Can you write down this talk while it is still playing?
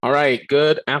All right,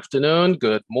 good afternoon,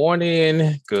 good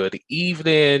morning, good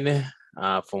evening,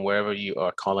 from wherever you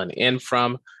are calling in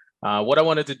from. What I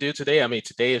wanted to do today,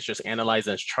 today is just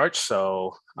analyzing charts.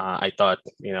 So I thought,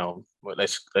 well,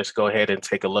 let's go ahead and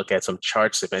take a look at some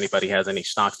charts. If anybody has any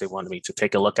stocks they wanted me to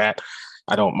take a look at,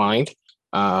 I don't mind.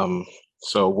 Um,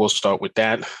 so we'll start with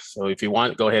that. So if you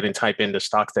want, go ahead and type in the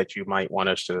stocks that you might want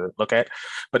us to look at.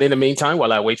 But in the meantime,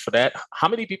 while I wait for that, how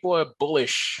many people are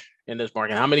bullish in this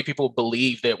market? How many people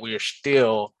believe that we're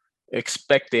still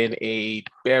expecting a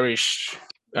bearish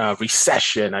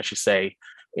recession, I should say,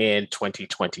 in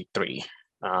 2023?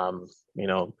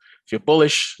 If you're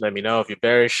bullish, let me know. If you're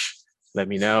bearish, let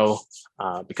me know.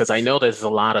 Because I know there's a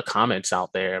lot of comments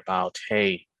out there about,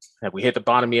 hey, have we hit the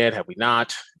bottom yet? Have we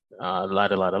not? La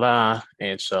da la da la.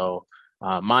 And so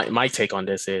my take on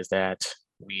this is that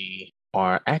we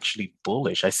are actually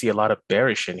bullish. I see a lot of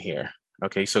bearish in here.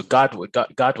 Okay, so Godwin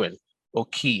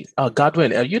Oki.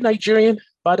 Godwin, are you Nigerian,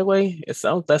 by the way?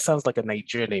 That sounds like a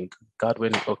Nigerian name.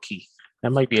 Godwin Oki. That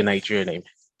might be a Nigerian name.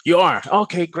 You are.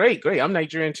 Okay, great, great. I'm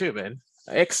Nigerian too, man.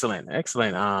 Excellent,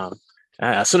 excellent.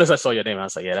 As soon as I saw your name, I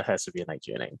was like, yeah, that has to be a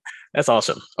Nigerian name. That's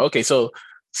awesome. Okay, so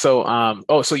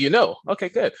you know. Okay,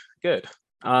 good, good.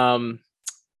 Um,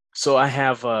 so I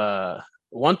have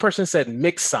one person said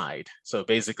mixed side. So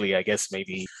basically, I guess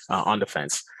maybe on the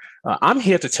fence. I'm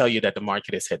here to tell you that the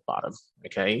market has hit bottom.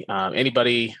 Okay.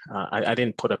 Anybody? I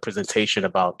didn't put a presentation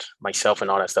about myself and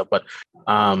all that stuff, but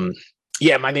um,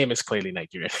 yeah, my name is clearly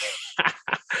Nigerian.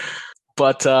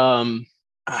 But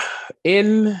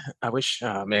in I wish,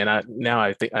 man,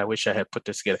 I think I wish I had put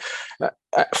this together.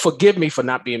 Forgive me for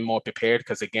not being more prepared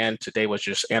because again, today was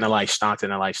just analyze stocks.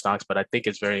 But I think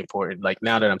it's very important. Like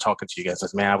now that I'm talking to you guys,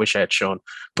 like, man, I wish I had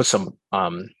put some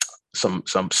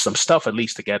stuff at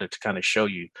least together to kind of show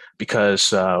you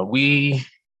because we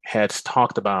had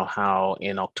talked about how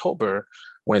in October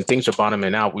when things were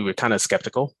bottoming out, we were kind of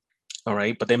skeptical. All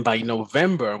right. But then by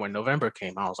November, when November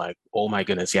came, I was like, oh my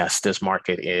goodness, yes, this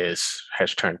market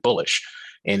has turned bullish.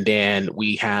 And then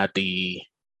we had the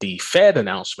Fed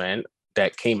announcement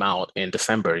that came out in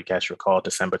December. You guys recall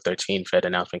December 13th, Fed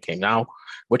announcement came out,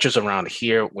 which is around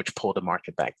here, which pulled the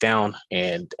market back down.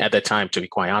 And at that time, to be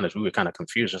quite honest, we were kind of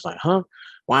confused. It's like, huh,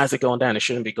 why is it going down? It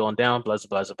shouldn't be going down, blah,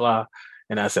 blah, blah, blah.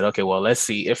 And I said, okay, well, let's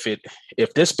see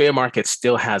if this bear market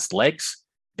still has legs,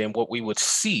 then what we would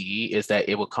see is that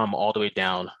it will come all the way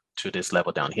down to this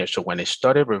level down here. So when it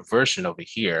started reversing over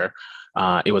here,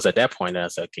 it was at that point that I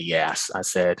said, okay, yes, I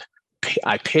said,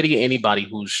 I pity anybody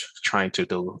who's trying to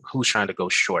go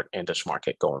short in this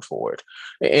market going forward.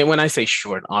 And when I say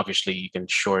short, obviously you can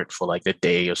short for like the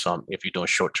day or something. If you're doing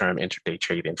short term intraday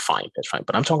trading, fine, that's fine.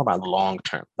 But I'm talking about long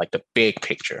term, like the big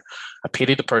picture. I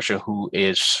pity the person who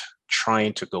is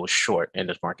trying to go short in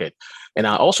this market, and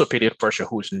I also pity the person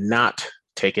who's not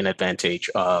taking advantage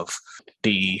of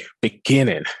the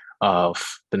beginning of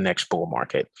the next bull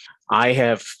market. I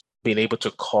have been able to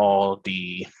call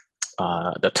the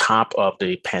top of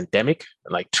the pandemic,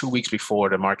 like 2 weeks before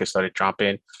the market started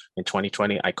dropping in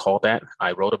 2020. I called that.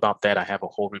 I wrote about that. I have a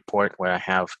whole report where I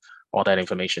have all that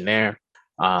information there.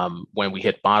 When we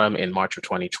hit bottom in March of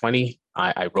 2020,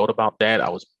 I wrote about that. I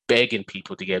was begging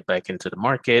people to get back into the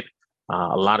market.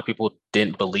 A lot of people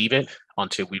didn't believe it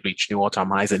until we reached new all-time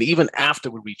highs, and even after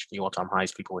we reached new all-time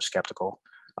highs, people were skeptical.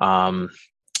 Um,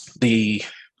 the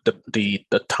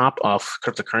the top of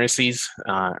cryptocurrencies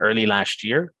early last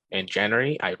year in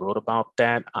January. I wrote about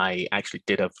that. I actually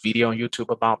did a video on YouTube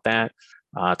about that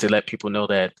to let people know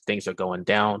that things are going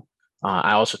down.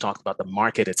 I also talked about the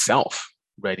market itself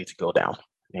ready to go down,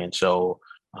 and so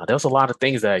there was a lot of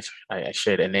things that I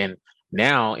shared. And then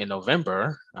now in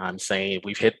November, I'm saying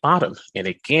we've hit bottom. And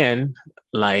again,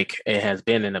 like it has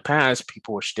been in the past,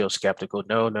 people were still skeptical.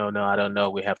 No, no, no, I don't know.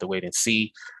 We have to wait and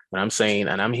see. And I'm saying,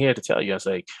 and I'm here to tell you, I was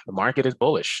like, the market is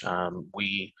bullish.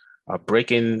 We are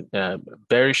breaking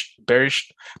bearish.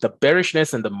 The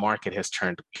bearishness in the market has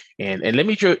turned. And let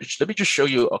me just show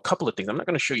you a couple of things. I'm not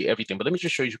going to show you everything, but let me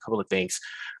just show you a couple of things.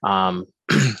 Um,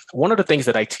 One of the things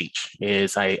that I teach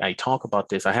is I talk about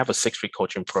this. I have a 6 week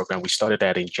coaching program. We started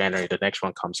that in January. The next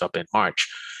one comes up in March.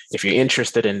 If you're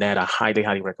interested in that, I highly,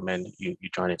 highly recommend you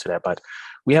join into that. But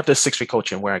we have this 6 week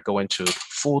coaching where I go into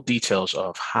full details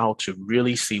of how to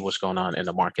really see what's going on in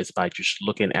the markets by just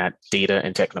looking at data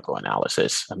and technical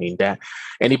analysis. I mean, that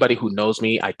anybody who knows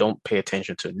me, I don't pay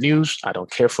attention to news. I don't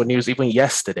care for news. Even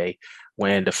yesterday,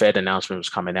 when the Fed announcement was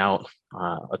coming out,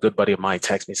 a good buddy of mine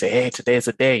texted me, say, "Hey, today's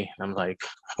a day." I'm like,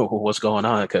 "What's going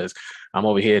on?" Because I'm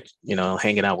over here,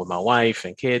 hanging out with my wife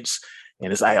and kids,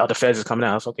 and it's like, "Oh, the Feds is coming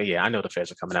out." I was okay. Yeah, I know the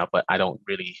Feds are coming out, but I don't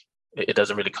really. It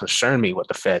doesn't really concern me what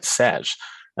the Fed says.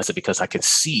 I said, because I can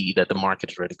see that the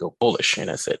market is ready to go bullish. And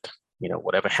I said,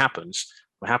 whatever happens,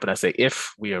 what happened? I say,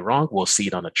 if we are wrong, we'll see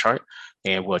it on the chart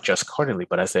and we'll adjust accordingly.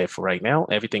 But I say, for right now,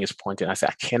 everything is pointing. I said,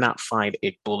 I cannot find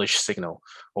a bullish signal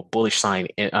or bullish sign,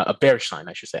 a bearish sign,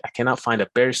 I should say. I cannot find a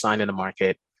bearish sign in the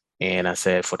market. And I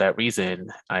said, for that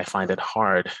reason, I find it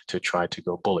hard to try to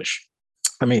go bullish.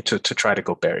 To try to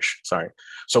go bearish, sorry.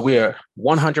 So we are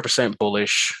 100%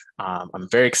 bullish. I'm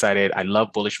very excited. I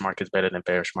love bullish markets better than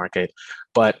bearish market.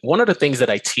 But one of the things that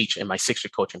I teach in my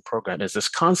 6-week coaching program is this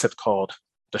concept called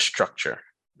the structure,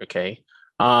 okay?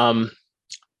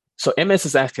 So MS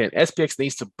is asking, SPX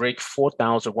needs to break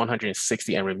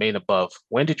 4,160 and remain above.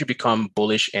 When did you become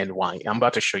bullish and why? I'm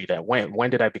about to show you that. When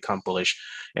did I become bullish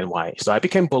and why? So I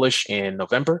became bullish in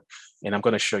November, and I'm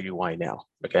going to show you why now,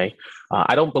 okay?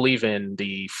 I don't believe in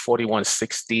the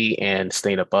 4160 and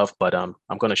staying above, but I'm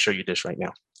going to show you this right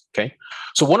now, okay?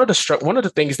 So one of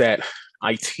the things that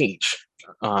I teach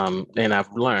and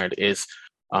I've learned is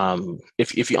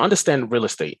if you understand real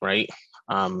estate, right?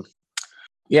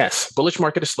 Yes, bullish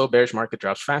market is slow, bearish market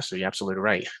drops faster. You're absolutely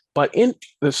right. But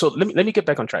so let me get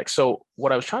back on track. So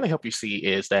what I was trying to help you see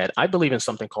is that I believe in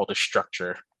something called the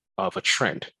structure of a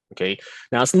trend. Okay.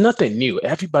 Now it's nothing new.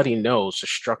 Everybody knows the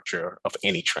structure of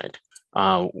any trend.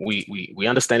 We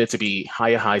understand it to be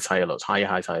higher highs, higher lows, higher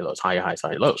highs, higher lows, higher highs,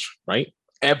 higher lows, right?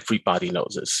 Everybody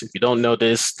knows this. If you don't know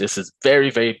this, this is very,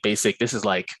 very basic. This is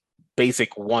like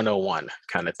basic 101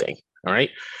 kind of thing. All right.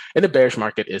 And the bearish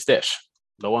market is this.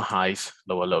 Lower highs,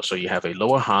 lower lows. So you have a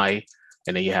lower high,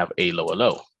 and then you have a lower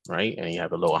low, right? And you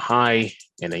have a lower high,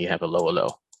 and then you have a lower low,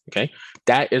 okay?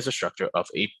 That is the structure of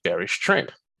a bearish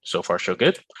trend. So far, so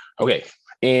good. Okay,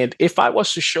 and if I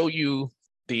was to show you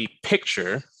the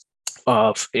picture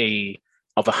of a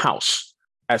house,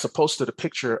 as opposed to the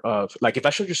picture of, like if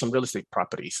I showed you some real estate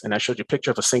properties, and I showed you a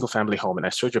picture of a single family home, and I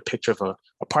showed you a picture of an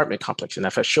apartment complex, and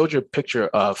if I showed you a picture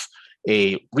of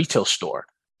a retail store,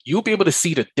 you'll be able to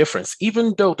see the difference,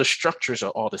 even though the structures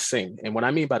are all the same. And what I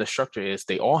mean by the structure is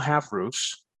they all have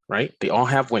roofs, right? They all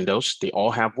have windows, they all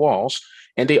have walls,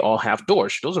 and they all have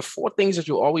doors. Those are 4 things that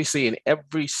you'll always see in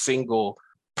every single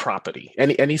property,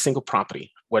 any single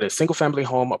property, whether it's single family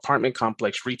home, apartment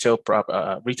complex, retail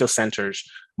centers,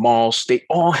 malls, they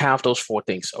all have those 4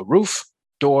 things: a roof,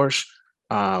 doors,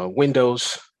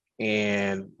 windows,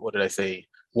 and what did I say?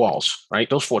 Walls, right?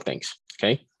 Those 4 things,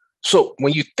 okay? So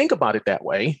when you think about it that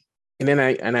way, and then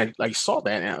I saw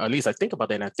that, and at least I think about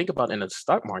that, and I think about in the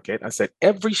stock market, I said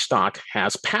every stock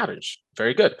has patterns.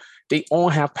 Very good. They all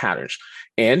have patterns.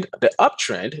 And the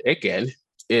uptrend, again,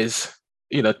 is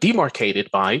demarcated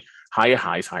by higher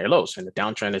highs, higher lows. And the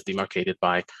downtrend is demarcated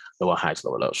by lower highs,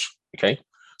 lower lows. Okay.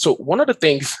 So one of the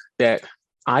things that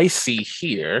I see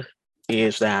here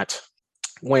is that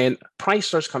when price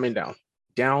starts coming down,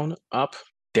 down, up,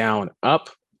 down, up,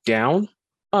 down,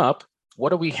 up,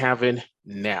 what are we having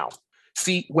now?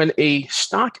 See, when a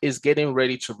stock is getting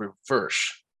ready to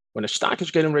reverse,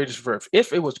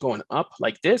 if it was going up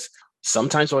like this,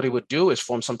 sometimes what it would do is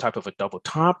form some type of a double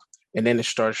top, and then it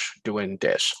starts doing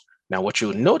this. Now, what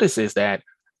you'll notice is that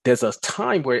there's a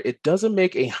time where it doesn't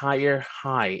make a higher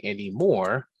high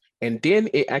anymore, and then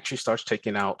it actually starts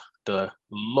taking out the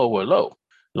lower low.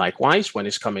 Likewise, when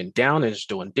it's coming down and it's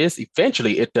doing this,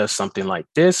 eventually it does something like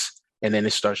this, and then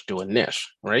it starts doing this,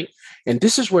 right? And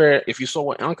this is where, if you saw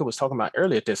what Anka was talking about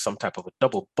earlier, there's some type of a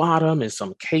double bottom in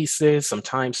some cases.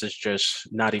 Sometimes it's just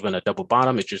not even a double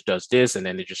bottom. It just does this, and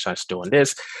then it just starts doing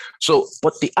this. So,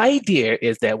 but the idea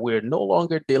is that we're no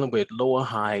longer dealing with lower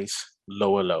highs,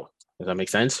 lower low. Does that make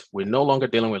sense? We're no longer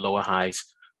dealing with lower highs,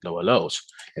 lower lows.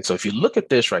 And so if you look at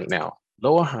this right now,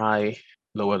 lower high,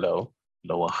 lower low,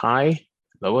 lower high,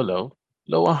 lower low,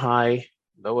 lower high,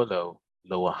 lower low,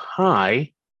 lower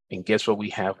high, and guess what we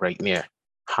have right there?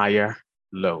 Higher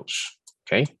lows,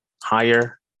 okay?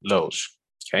 Higher lows,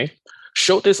 okay?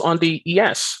 Show this on the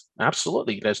ES.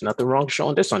 Absolutely, there's nothing wrong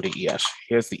showing this on the ES.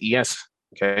 Here's the ES,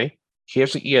 okay?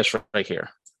 Here's the ES right here.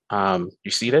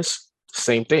 You see this?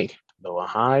 Same thing. Lower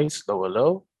highs, lower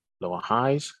low, lower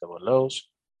highs, lower lows,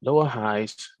 lower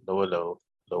highs, lower low,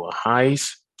 lower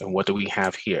highs. And what do we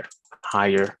have here?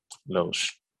 Higher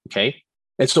lows, okay?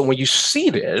 And so when you see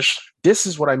this, this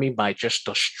is what I mean by just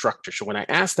the structure. So when I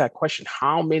ask that question,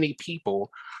 how many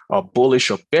people are bullish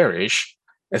or bearish?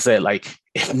 I said, like,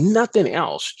 if nothing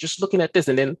else, just looking at this,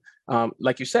 and then,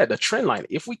 like you said, the trend line,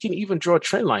 if we can even draw a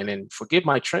trend line, and forgive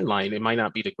my trend line, it might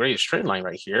not be the greatest trend line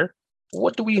right here.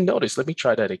 What do we notice? Let me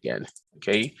try that again,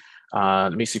 okay?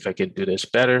 Let me see if I can do this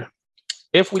better.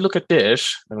 If we look at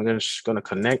this, I'm just gonna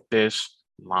connect this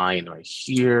line right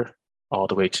here all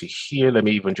the way to here. Let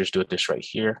me even just do this right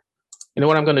here. You know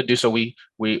what I'm going to do? So we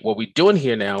what we're doing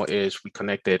here now is we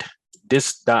connected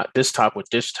this top with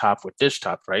this top with this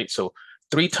top, right? So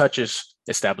three touches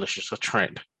establishes a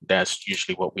trend. That's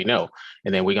usually what we know.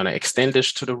 And then we're going to extend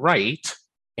this to the right.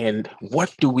 And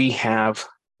what do we have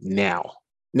now?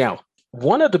 Now,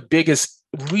 one of the biggest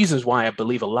reasons why I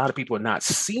believe a lot of people are not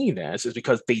seeing this is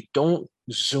because they don't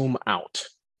zoom out.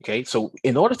 Okay, so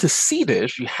in order to see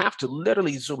this, you have to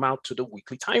literally zoom out to the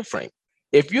weekly time frame.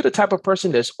 If you're the type of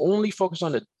person that's only focused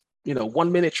on the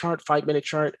 1 minute chart, 5 minute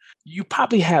chart, you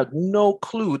probably have no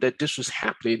clue that this was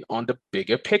happening on the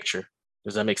bigger picture.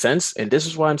 Does that make sense? And this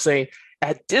is why I'm saying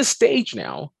at this stage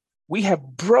now, we have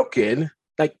broken,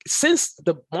 like since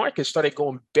the market started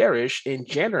going bearish in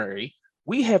January,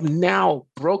 we have now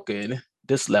broken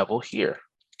this level here.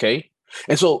 Okay.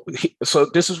 And so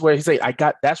this is where he said,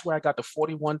 that's where I got the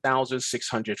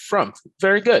 41,600 from.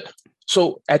 Very good.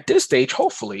 So at this stage,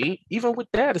 hopefully, even with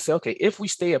that, it's okay, if we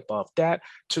stay above that,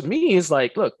 to me, is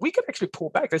like, look, we can actually pull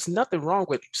back. There's nothing wrong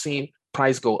with seeing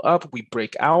price go up, we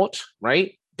break out,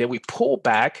 right? Then we pull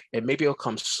back and maybe it'll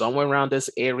come somewhere around this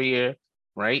area,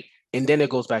 right? And then it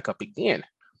goes back up again.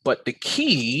 But the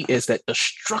key is that the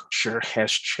structure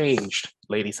has changed,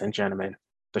 ladies and gentlemen.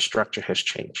 The structure has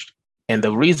changed. And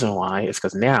the reason why is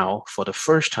because now, for the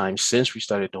first time since we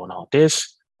started doing all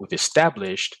this, we've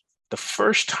established the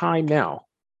first time now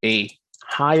a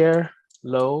higher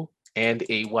low and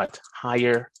a what?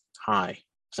 Higher high.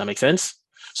 Does that make sense?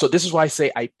 So this is why I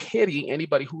say I pity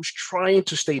anybody who's trying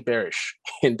to stay bearish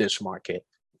in this market.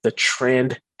 The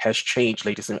trend has changed,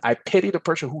 ladies and gentlemen. I pity the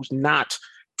person who's not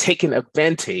taking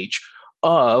advantage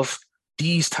of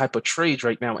these type of trades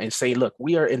right now and saying, look,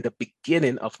 we are in the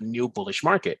beginning of new bullish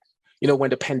market.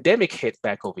 When the pandemic hit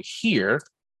back over here,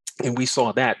 and we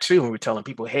saw that too, and we were telling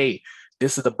people, hey,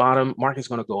 this is the bottom, market's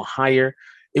going to go higher.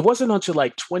 It wasn't until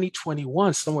like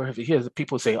 2021, somewhere over here, that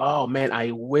people say, oh man, I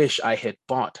wish I had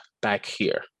bought back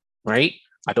here, right?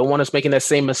 I don't want us making that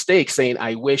same mistake saying,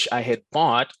 I wish I had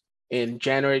bought in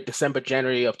January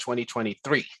of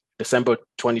 2023, December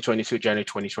 2022, January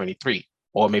 2023,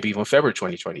 or maybe even February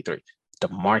 2023. The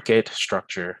market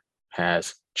structure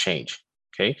has changed,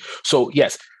 okay? So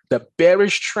yes, the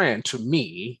bearish trend to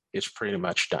me is pretty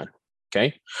much done.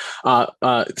 Okay.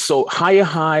 So higher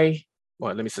high,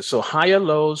 well, let me say, so higher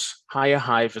lows, higher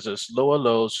high versus lower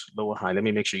lows, lower high. Let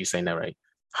me make sure you're saying that right.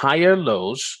 Higher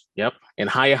lows, yep, and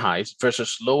higher highs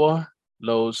versus lower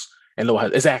lows and lower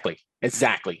highs.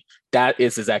 Exactly. That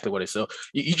is exactly what it is. So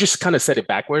you just kind of said it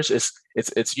backwards.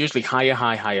 It's usually higher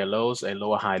high, higher lows, and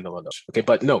lower high, lower lows. Okay,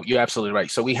 but no, you're absolutely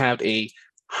right. So we have a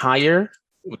higher,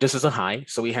 this is a high.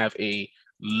 So we have a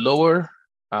lower,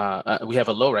 we have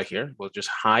a low right here. We'll just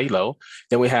high, low.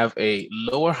 Then we have a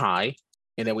lower high,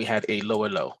 and then we had a lower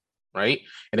low, right?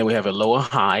 And then we have a lower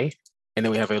high, and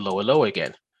then we have a lower low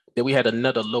again. Then we had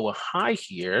another lower high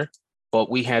here, but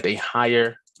we had a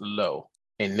higher low.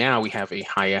 And now we have a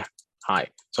higher high.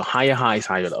 So higher highs,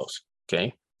 higher lows,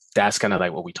 okay? That's kind of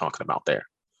like what we're talking about there.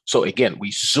 So again,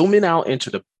 we zooming out into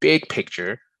the big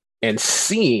picture and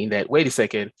seeing that, wait a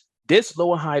second, this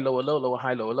lower high, lower low, lower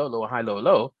high, lower low, lower high, lower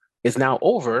low is now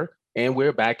over, and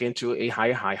we're back into a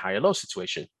higher high, higher low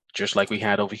situation, just like we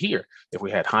had over here. If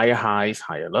we had higher highs,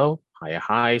 higher low, higher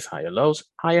highs, higher lows,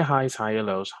 higher highs, higher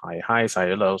lows, higher highs,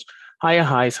 higher lows, higher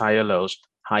highs, higher lows,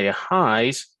 higher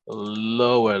highs,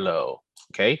 lower low.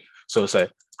 Okay, so it's a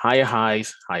higher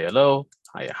highs, higher low,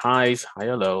 higher highs,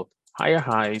 higher low, higher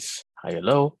highs, higher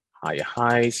low, higher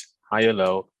highs, higher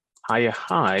low, higher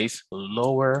highs,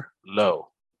 lower low.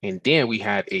 And then we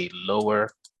had a lower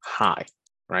high,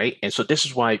 right? And so this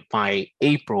is why by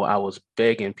April, I was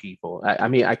begging people. I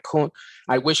mean,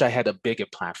 I wish I had a bigger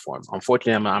platform.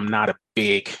 Unfortunately, I'm not a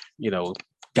big,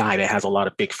 guy that has a lot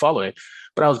of big following,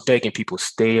 but I was begging people,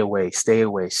 stay away, stay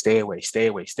away, stay away, stay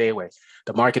away, stay away.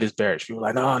 The market is bearish. People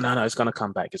are like, no, it's going to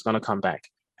come back. It's going to come back.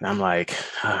 And I'm like,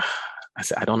 I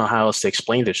said, I don't know how else to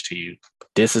explain this to you.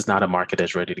 This is not a market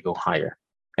that's ready to go higher.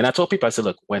 And I told people, I said,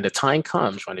 look, when the time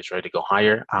comes, when it's ready to go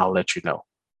higher, I'll let you know.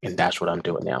 And that's what I'm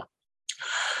doing now.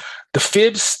 The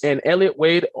fibs and Elliott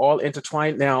Wave all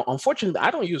intertwined. Now, unfortunately,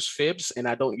 I don't use fibs and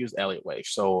I don't use Elliott Wave,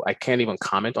 so I can't even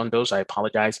comment on those. I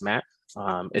apologize, Matt.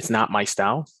 It's not my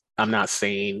style. I'm not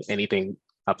saying anything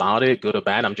about it, good or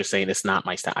bad. I'm just saying it's not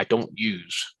my style. I don't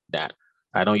use that.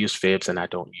 I don't use fibs and I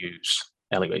don't use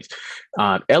Elliott Waves.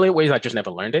 Elliott Waves, I just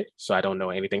never learned it, so I don't know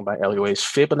anything about Elliott Waves.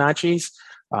 Fibonacci's,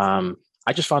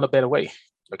 I just found a better way.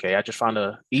 Okay, I just found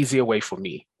an easier way for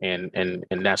me, and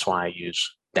that's why I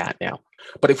use that now.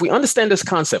 But if we understand this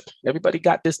concept, everybody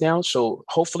got this now. So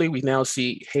hopefully we now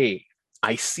see, hey,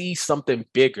 I see something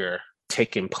bigger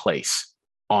taking place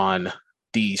on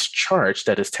these charts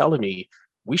that is telling me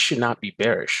we should not be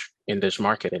bearish in this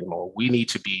market anymore. We need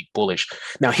to be bullish.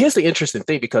 Now, here's the interesting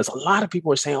thing, because a lot of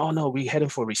people are saying, oh no, we're heading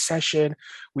for recession,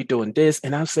 we're doing this.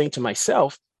 And I'm saying to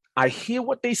myself, I hear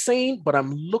what they're saying, but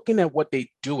I'm looking at what they're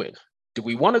doing. Do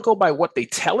we want to go by what they're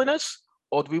telling us,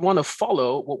 or do we want to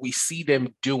follow what we see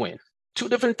them doing? Two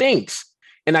different things.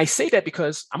 And I say that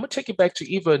because I'm going to take it back to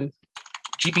even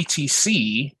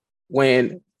GBTC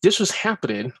when this was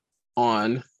happening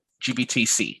on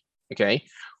GBTC, okay?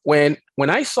 When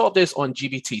I saw this on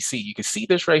GBTC, you can see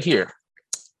this right here.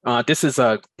 This is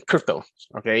a crypto,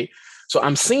 okay? So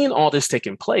I'm seeing all this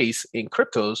taking place in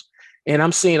cryptos, and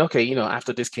I'm seeing, okay, you know,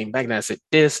 after this came back, and I said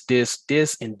this,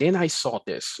 and then I saw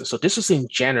this. So this was in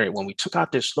January when we took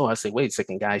out this low. I said, wait a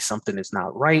second, guys, something is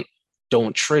not right.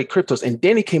 Don't trade cryptos. And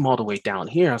then it came all the way down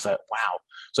here. I was like, wow.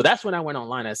 So that's when I went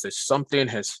online. I said, something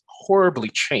has horribly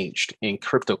changed in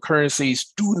cryptocurrencies.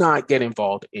 Do not get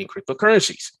involved in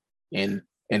cryptocurrencies. And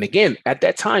again, at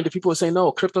that time, the people were saying,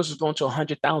 no, cryptos is going to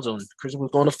 100,000. Crypto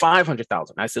was going to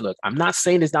 500,000. I said, look, I'm not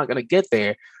saying it's not going to get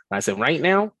there. But I said, right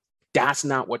now, that's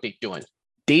not what they're doing.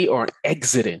 They are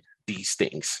exiting these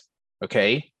things,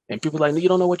 okay? And people are like, you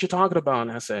don't know what you're talking about.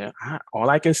 And I said, all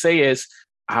I can say is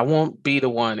I won't be the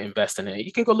one investing in it.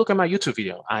 You can go look at my YouTube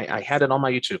video. I had it on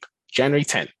my YouTube, January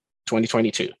 10,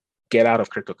 2022. Get out of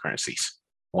cryptocurrencies.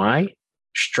 Why?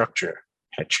 Structure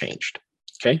had changed,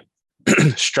 okay?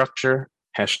 Structure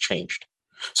has changed.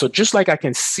 So just like I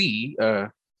can see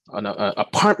an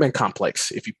apartment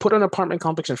complex, if you put an apartment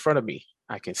complex in front of me,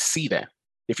 I can see that.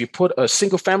 If you put a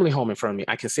single family home in front of me,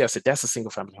 I can see, I said, that's a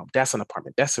single family home. That's an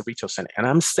apartment. That's a retail center. And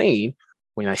I'm saying,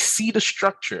 when I see the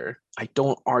structure, I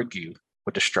don't argue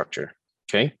with the structure.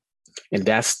 Okay. And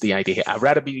that's the idea here. I'd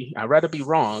rather be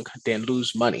wrong than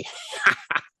lose money.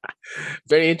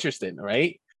 Very interesting,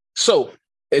 right? So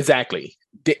exactly.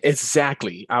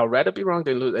 I'd rather be wrong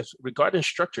than lose. Regarding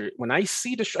structure, when I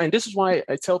see the structure, and this is why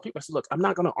I tell people, I say, look, I'm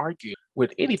not going to argue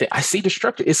with anything. I see the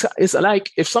structure. It's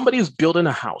like if somebody is building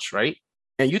a house, right?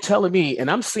 And you're telling me, and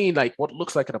I'm seeing like what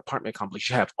looks like an apartment complex.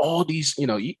 You have all these, you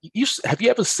know, have you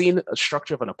ever seen a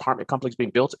structure of an apartment complex being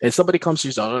built? And somebody comes to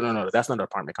you, oh, no, that's not an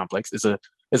apartment complex. It's a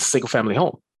single family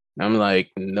home. And I'm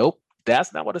like, nope,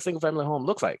 that's not what a single family home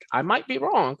looks like. I might be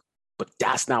wrong, but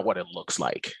that's not what it looks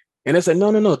like. And they said,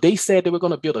 no. They said they were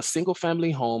going to build a single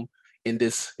family home in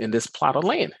this plot of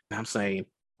land. And I'm saying,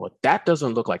 well, that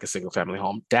doesn't look like a single family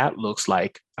home. That looks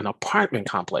like an apartment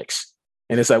complex.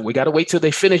 And it's like, we got to wait till they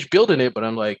finish building it. But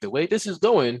I'm like, the way this is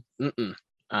going,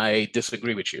 I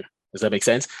disagree with you. Does that make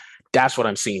sense? That's what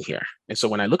I'm seeing here. And so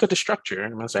when I look at the structure,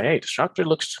 I'm going to say, hey, the structure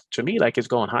looks to me like it's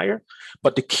going higher.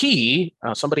 But the key,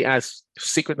 somebody asked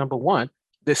secret number one,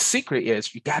 the secret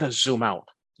is you got to zoom out.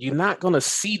 You're not going to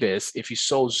see this if you're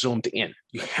so zoomed in.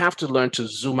 You have to learn to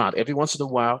zoom out every once in a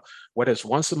while, whether it's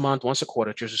once a month, once a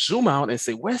quarter, just zoom out and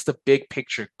say, where's the big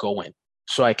picture going?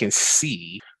 So I can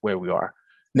see where we are.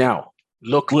 Now,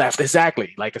 look left,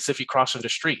 exactly, like as if you're crossing the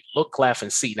street. Look left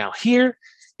and see. Now, here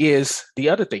is the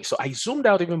other thing. So I zoomed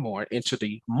out even more into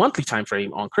the monthly time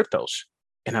frame on cryptos.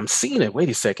 And I'm seeing it. Wait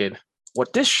a second.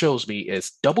 What this shows me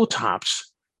is double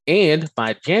tops. And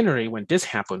by January, when this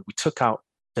happened, we took out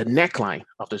the neckline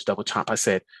of this double top. I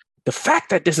said, the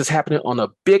fact that this is happening on a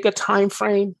bigger time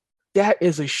frame, that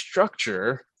is a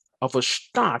structure of a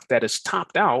stock that is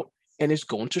topped out and is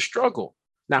going to struggle.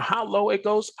 Now, how low it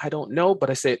goes, I don't know, but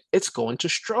I said it's going to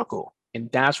struggle. And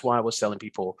that's why I was telling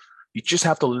people, you just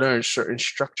have to learn certain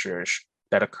structures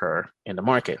that occur in the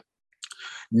market.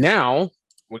 Now,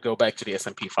 we'll go back to the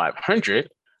S&P 500.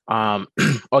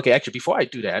 Okay, actually, before I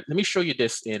do that, let me show you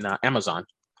this in Amazon,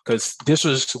 because this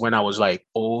was when I was like,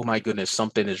 oh my goodness,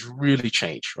 something has really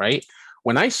changed, right?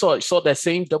 When I saw that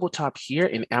same double top here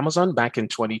in Amazon back in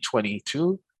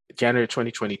 2022, January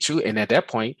 2022. And at that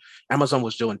point, Amazon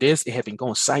was doing this. It had been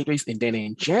going sideways. And then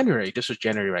in January, this was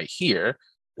January right here.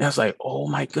 And I was like, oh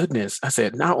my goodness. I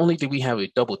said, not only did we have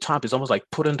a double top, it's almost like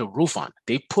putting the roof on.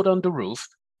 They put on the roof.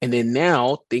 And then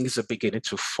now things are beginning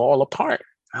to fall apart.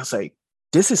 I was like,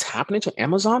 this is happening to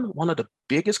Amazon, one of the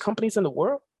biggest companies in the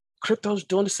world. Crypto's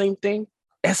doing the same thing.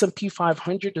 S&P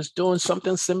 500 is doing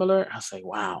something similar. I was like,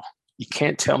 wow. You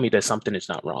can't tell me that something is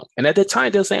not wrong. And at the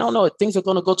time, they'll say, oh, no, things are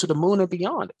going to go to the moon and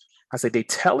beyond. I say, they're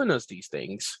telling us these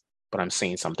things, but I'm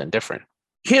seeing something different.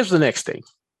 Here's the next thing.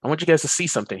 I want you guys to see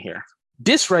something here.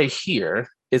 This right here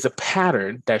is a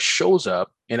pattern that shows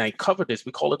up, and I covered this.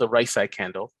 We call it the right side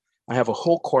candle. I have a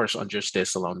whole course on just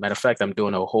this alone. Matter of fact, I'm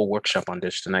doing a whole workshop on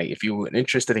this tonight. If you're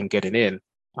interested in getting in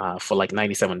for like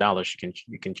 $97,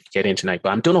 you can get in tonight. But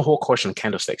I'm doing a whole course on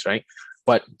candlesticks, right?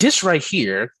 But this right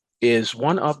here is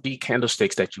one of the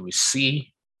candlesticks that you will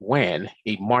see when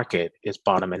a market is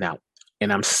bottoming out.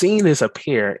 And I'm seeing this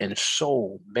appear in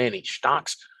so many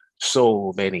stocks,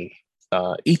 so many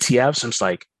ETFs. And it's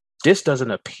like, this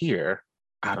doesn't appear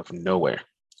out of nowhere.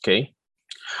 Okay.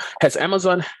 Has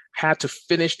Amazon had to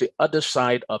finish the other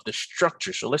side of the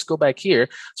structure? So let's go back here.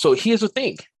 So here's the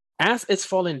thing. As it's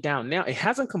falling down now, it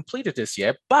hasn't completed this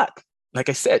yet, but like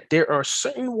I said, there are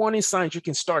certain warning signs you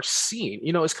can start seeing.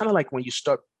 It's kind of like when you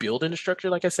start building the structure,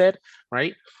 like I said,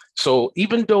 right? So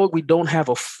even though we don't have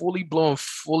a fully blown,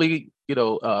 fully,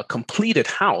 completed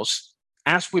house,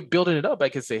 as we're building it up, I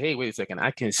can say, hey, wait a second,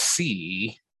 I can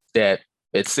see that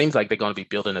it seems like they're going to be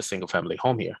building a single family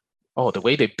home here. Oh, the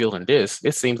way they're building this,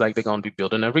 it seems like they're going to be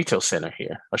building a retail center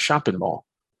here, a shopping mall.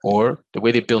 Or the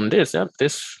way they're building this,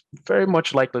 this very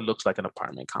much likely looks like an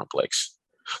apartment complex.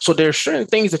 So there are certain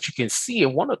things that you can see,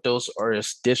 and one of those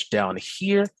is this down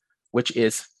here, which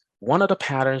is one of the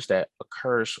patterns that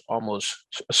occurs almost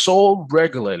so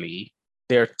regularly.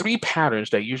 There are three patterns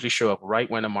that usually show up right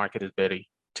when the market is ready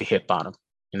to hit bottom.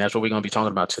 And that's what we're going to be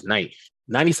talking about tonight.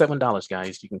 $97,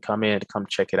 guys. You can come in, come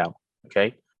check it out.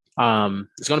 Okay.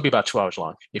 It's going to be about 2 hours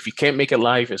long. If you can't make it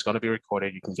live, it's going to be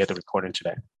recorded. You can get the recording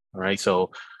today. All right.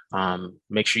 So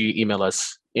make sure you email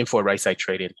us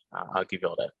info@RightSideTrading. I'll give you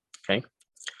all that. Okay.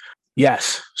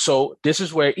 Yes. So this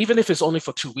is where, even if it's only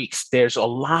for 2 weeks, there's a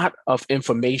lot of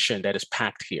information that is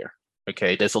packed here.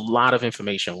 Okay. There's a lot of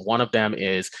information. One of them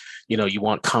is, you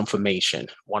want confirmation.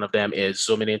 One of them is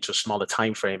zooming into a smaller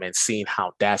time frame and seeing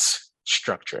how that's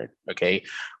structured. Okay.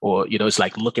 Or, it's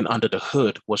like looking under the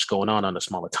hood, what's going on a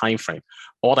smaller time frame.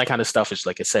 All that kind of stuff is,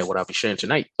 like I said, what I'll be sharing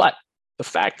tonight. But the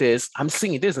fact is, I'm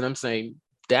seeing this and I'm saying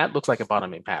that looks like a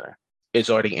bottoming pattern. It's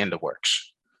already in the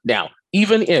works. Now,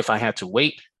 even if I had to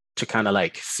wait to kind of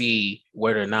like see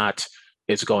whether or not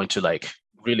it's going to like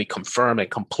really confirm and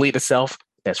complete itself,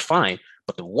 that's fine.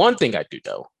 But the one thing I do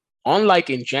though, unlike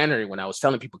in January when I was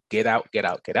telling people get out, get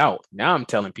out, get out, now I'm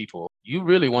telling people you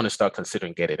really want to start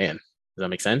considering getting in. Does that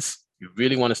make sense? You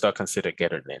really want to start considering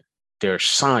getting in. There are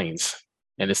signs,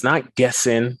 and it's not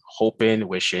guessing, hoping,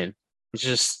 wishing. It's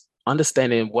just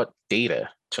understanding what data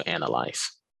to analyze.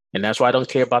 And that's why I don't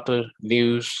care about the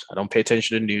news. I don't pay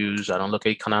attention to news. I don't look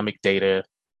at economic data.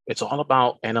 It's all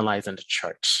about analyzing the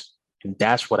charts. And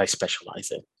that's what I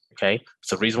specialize in. Okay. It's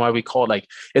the reason why we call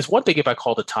it's one thing if I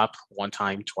call the top one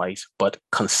time, twice, but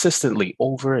consistently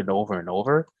over and over and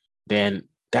over, then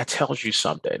that tells you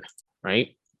something,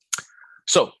 right?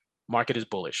 So market is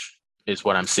bullish is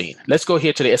what I'm seeing. Let's go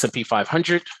here to the S&P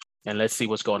 500 and let's see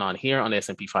what's going on here on the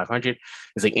S&P 500.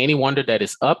 Is it any wonder that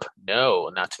it's up? No,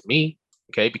 not to me.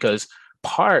 Okay. Because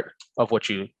part of what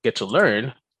you get to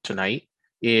learn tonight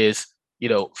is,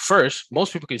 first,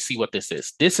 most people can see what this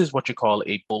is. This is what you call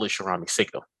a bullish Harami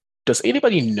signal. Does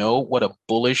anybody know what a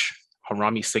bullish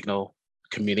Harami signal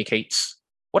communicates?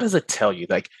 What does it tell you?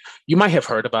 Like, you might have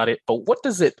heard about it, but what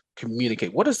does it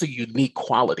communicate? What is the unique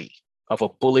quality of a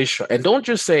bullish? And don't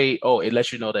just say, oh, it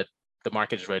lets you know that the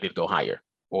market is ready to go higher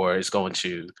or it's going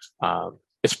to,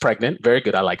 it's pregnant. Very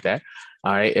good. I like that.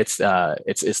 All right. So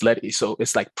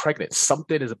it's like pregnant.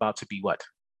 Something is about to be what?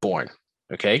 Born.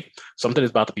 Okay. Something is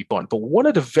about to be born. But one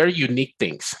of the very unique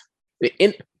things,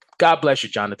 God bless you,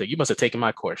 Jonathan. You must have taken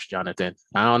my course, Jonathan.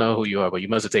 I don't know who you are, but you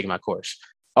must have taken my course.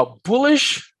 A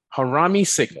bullish Harami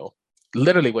signal,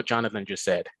 literally what Jonathan just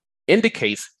said,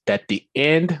 indicates that the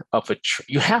end of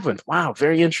you haven't. Wow,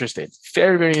 very interesting.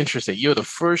 Very, very interesting. You're the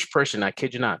first person, I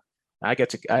kid you not. I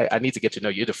need to get to know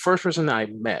you. You're the first person I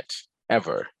met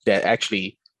ever that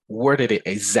actually worded it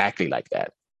exactly like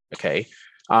that. Okay.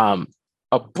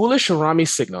 A bullish Harami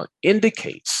signal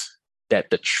indicates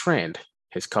that the trend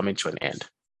is coming to an end.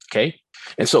 Okay.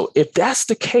 And so if that's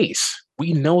the case,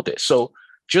 we know this. So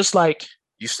just like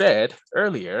you said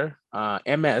earlier,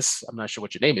 MS, I'm not sure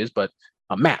what your name is, but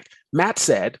Matt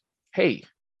said, hey,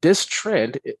 this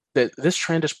trend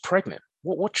is pregnant.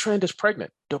 What trend is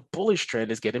pregnant? The bullish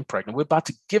trend is getting pregnant. We're about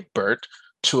to give birth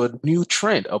to a new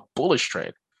trend, a bullish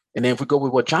trend. And then if we go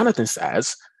with what Jonathan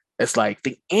says, it's like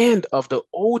the end of the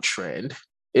old trend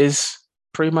is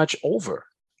pretty much over.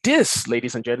 This,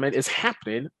 ladies and gentlemen, is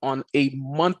happening on a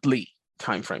monthly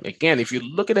time frame. Again, if you're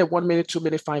looking at 1 minute, 2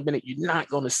 minute, 5 minute, you're not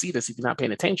going to see this if you're not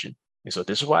paying attention. And so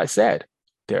this is why I said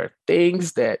there are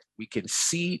things that we can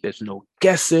see. There's no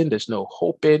guessing. There's no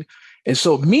hoping. And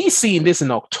so me seeing this in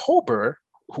October,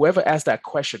 whoever asked that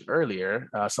question earlier,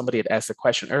 somebody had asked the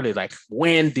question earlier, like,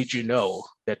 when did you know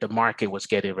that the market was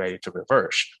getting ready to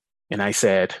reverse? And I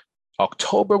said,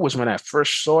 October was when I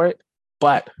first saw it,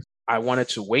 but I wanted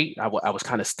to wait. I was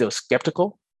kind of still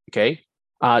skeptical. Okay.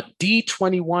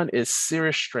 D21 is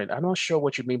serious trend. I'm not sure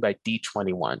what you mean by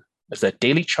D21. Is that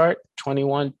daily chart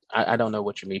 21? I don't know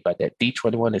what you mean by that.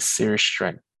 D21 is serious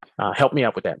trend. Help me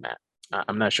out with that, Matt.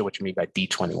 I'm not sure what you mean by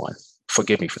D21.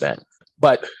 Forgive me for that.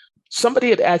 But somebody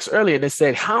had asked earlier and they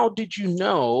said, how did you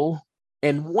know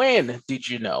and when did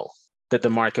you know that the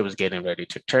market was getting ready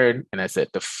to turn? And I said,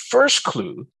 the first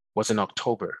clue was in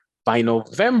October. By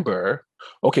November,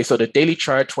 okay, so the daily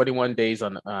chart, 21 days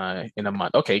on in a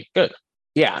month. Okay, good.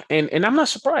 Yeah, and I'm not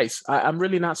surprised. I'm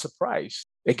really not surprised.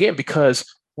 Again, because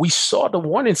we saw the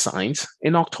warning signs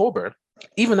in October.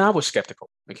 Even I was skeptical,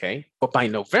 okay? But by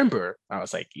November, I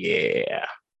was like, yeah,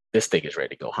 this thing is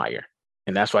ready to go higher.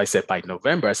 And that's why I said by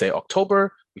November, I say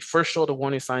October, we first saw the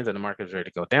warning signs and the market was ready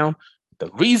to go down.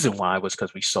 The reason why was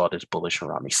because we saw this bullish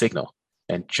Harami signal.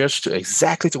 And just to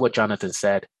exactly to what Jonathan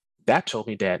said, that told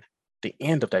me that the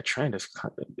end of that trend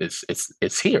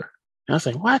is here. And I was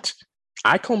like, what?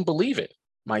 I couldn't believe it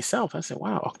myself. I said,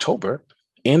 wow, October,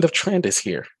 end of trend is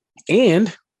here.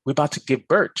 And we're about to give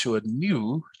birth to a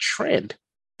new trend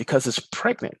because it's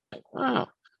pregnant. Like, wow,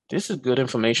 this is good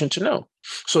information to know.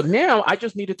 So now I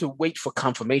just needed to wait for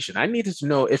confirmation. I needed to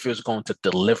know if it was going to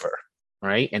deliver,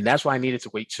 right? And that's why I needed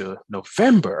to wait to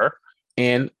November.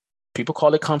 And people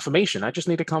call it confirmation. I just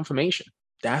needed confirmation.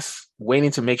 That's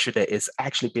waiting to make sure that it's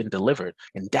actually been delivered.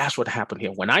 And that's what happened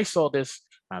here. When I saw this,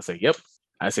 I said, yep.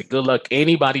 I said, good luck.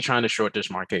 Anybody trying to short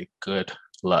this market, good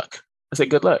luck. I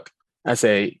said, good luck. I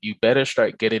say, you better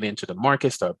start getting into the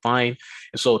market, start buying.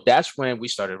 And so that's when we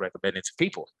started recommending to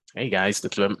people, hey guys,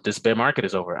 this bear market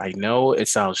is over. I know it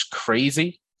sounds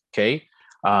crazy. Okay.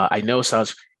 I know it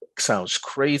sounds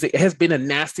crazy. It has been a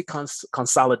nasty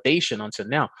consolidation until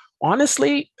now.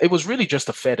 Honestly, it was really just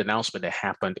a Fed announcement that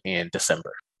happened in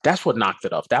December. That's what knocked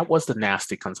it off. That was the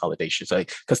nasty consolidation. So,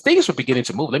 because things were beginning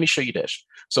to move. Let me show you this.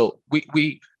 So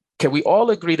we can we all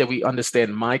agree that we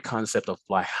understand my concept of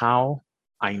like how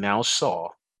I now saw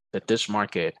that this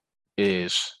market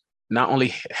is not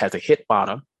only has a hit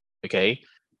bottom, okay,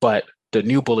 but the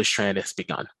new bullish trend has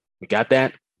begun. We got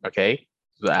that, okay?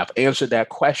 So I've answered that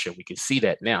question. We can see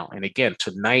that now. And again,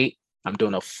 tonight I'm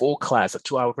doing a full class, a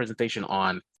 2-hour presentation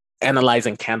on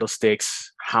analyzing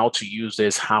candlesticks, how to use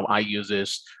this, how I use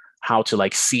this, how to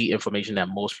like see information that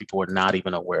most people are not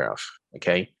even aware of.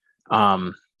 Okay.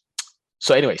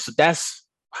 So anyway, so that's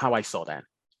how I saw that.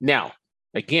 Now,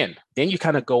 again, then you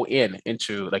kind of go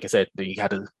into, like I said, then you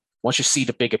got to, once you see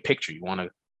the bigger picture, you want to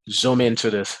zoom into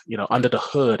this, under the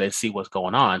hood and see what's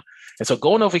going on. And so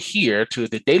going over here to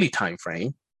the daily time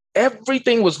frame,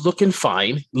 everything was looking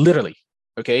fine, literally.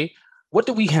 Okay. What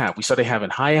do we have? We started having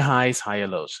higher highs, higher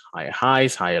lows, higher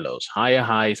highs, higher lows, higher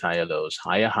highs, higher lows,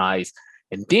 higher highs.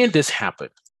 And then this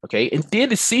happened. Okay. And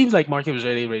then it seems like market was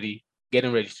getting ready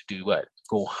to do what?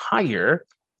 Go higher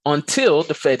until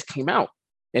the Fed came out.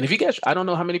 And if you guys, I don't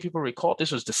know how many people recall,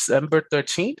 this was December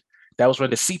 13th. That was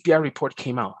when the CPI report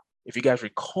came out. If you guys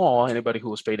recall, anybody who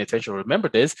was paying attention remember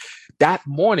this, that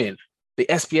morning, the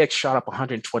SPX shot up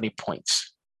 120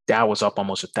 points. That was up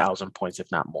almost 1,000 points, if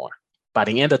not more. By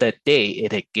the end of that day,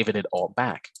 it had given it all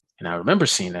back. And I remember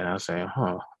seeing that. And I was saying,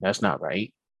 that's not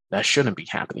right. That shouldn't be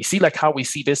happening. See, like how we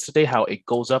see this today, how it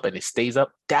goes up and it stays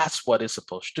up. That's what it's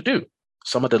supposed to do.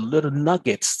 Some of the little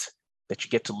nuggets that you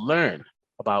get to learn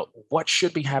about what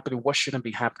should be happening, what shouldn't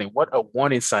be happening, what are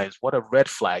warning signs, what are red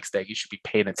flags that you should be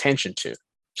paying attention to.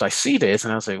 So I see this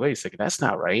and I was like, wait a second, that's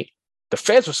not right. The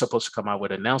Feds were supposed to come out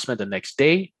with an announcement the next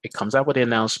day. It comes out with the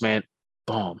announcement,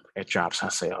 boom, it drops. I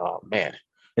say, oh man.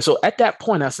 And so at that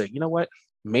point, I said, you know what?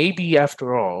 Maybe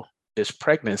after all, this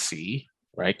pregnancy,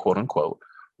 right, quote unquote,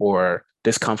 or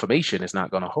this confirmation is not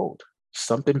going to hold.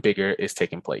 Something bigger is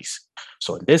taking place.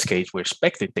 So in this case, we're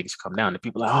expecting things to come down. And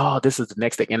people are like, oh, this is the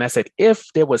next thing. And I said, if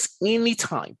there was any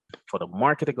time for the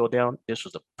market to go down, this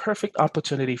was the perfect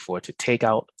opportunity for it to take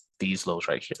out these lows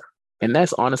right here. And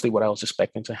that's honestly what I was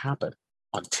expecting to happen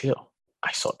until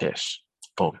I saw this.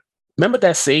 Boom. Remember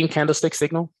that same candlestick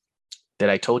signal that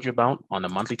I told you about on the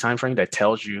monthly time frame that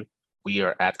tells you we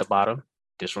are at the bottom?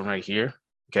 This one right here.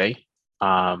 Okay.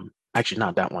 Actually,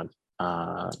 not that one.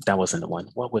 That wasn't the one.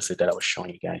 What was it that I was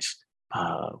showing you guys?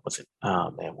 Was it?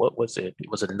 Man, what was it? It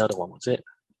was another one. Was it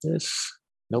this?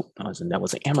 Nope, that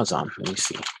was Amazon. Let me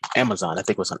see. Amazon. I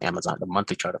think it was on Amazon. The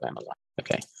monthly chart of Amazon.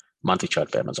 Okay, monthly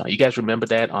chart of Amazon. You guys remember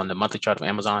that on the monthly chart of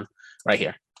Amazon right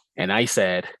here? And I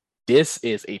said this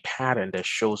is a pattern that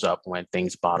shows up when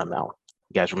things bottom out.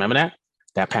 You guys remember that?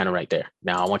 That pattern right there.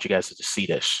 Now I want you guys to see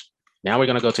this. Now we're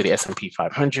gonna go to the S&P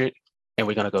 500 and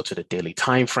we're gonna go to the daily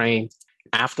time frame.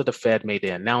 After the Fed made the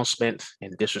announcement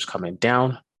and this was coming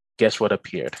down, guess what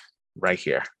appeared right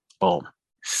here? Boom.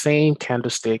 Same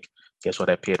candlestick. Guess what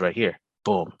appeared right here?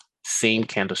 Boom. Same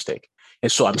candlestick.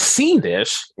 And so I'm seeing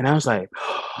this and I was like,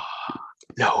 oh,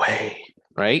 no way,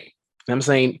 right? And I'm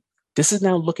saying, this is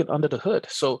now looking under the hood.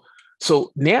 So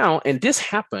So now, and this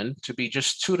happened to be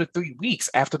just 2 to 3 weeks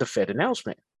after the Fed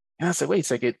announcement. And I said, wait a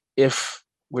second, if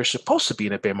we're supposed to be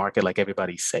in a bear market, like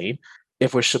everybody's saying,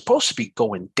 if we're supposed to be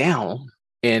going down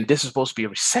and this is supposed to be a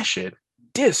recession,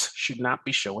 this should not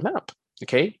be showing up.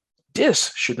 Okay.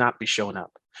 This should not be showing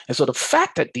up. And so the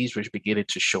fact that these were beginning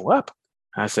to show up,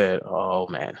 I said, oh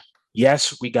man,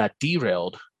 yes, we got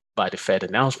derailed by the Fed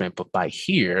announcement, but by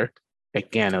here,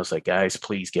 again, I was like, guys,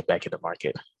 please get back in the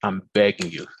market. I'm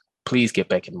begging you, please get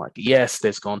back in the market. Yes,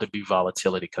 there's going to be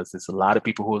volatility because there's a lot of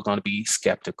people who are going to be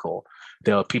skeptical.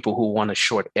 There are people who want to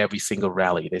short every single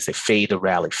rally. They say, fade the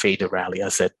rally, fade the rally. I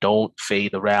said, don't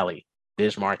fade the rally.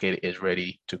 This market is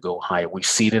ready to go higher. We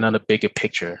see it on the bigger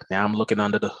picture. Now I'm looking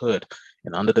under the hood,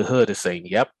 and under the hood is saying,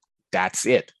 yep, that's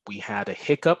it. We had a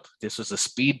hiccup. This was a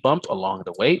speed bump along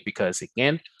the way because,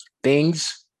 again,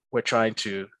 things were trying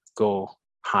to go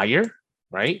higher,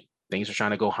 right? Things were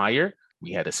trying to go higher.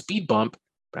 We had a speed bump,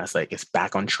 but I was like, it's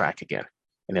back on track again.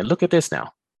 And then look at this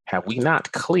now. Have we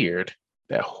not cleared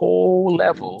that whole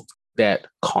level that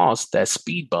caused that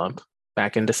speed bump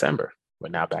back in December? We're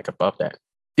now back above that.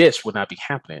 This would not be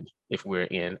happening if we're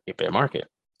in a bear market,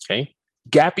 okay?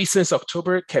 Gappy since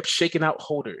October kept shaking out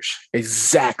holders.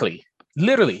 Exactly.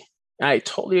 Literally. I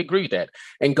totally agree with that.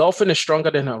 Engulfing is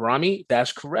stronger than Harami.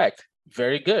 That's correct.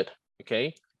 Very good.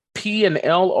 Okay. P and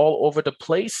L all over the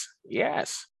place.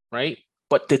 Yes. Right.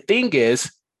 But the thing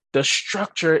is, the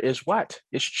structure is what?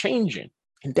 It's changing.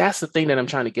 And that's the thing that I'm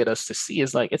trying to get us to see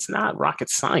is like, it's not rocket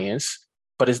science,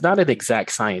 but it's not an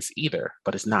exact science either,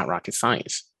 but it's not rocket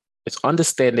science. It's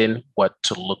understanding what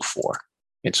to look for.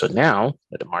 And so now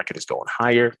that the market is going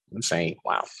higher, I'm saying,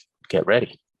 wow, get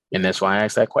ready. And that's why I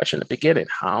asked that question at the beginning.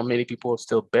 How many people are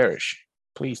still bearish?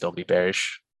 Please don't be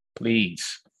bearish.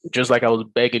 Please. Just like I was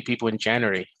begging people in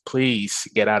January, please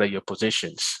get out of your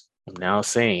positions. I'm now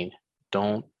saying,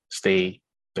 don't stay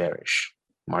bearish.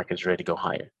 Market's ready to go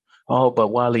higher. Oh, but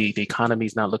Wally, the economy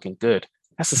is not looking good.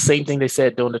 That's the same thing they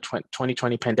said during the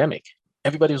 2020 pandemic.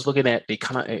 Everybody was looking at the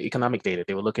economic data.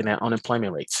 They were looking at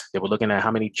unemployment rates. They were looking at how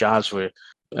many jobs were,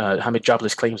 how many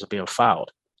jobless claims were being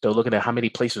filed. They were looking at how many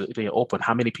places were being open,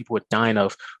 how many people were dying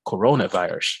of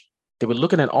coronavirus. They were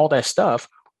looking at all that stuff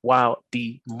while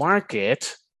the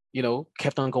market,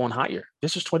 kept on going higher.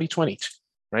 This was 2020,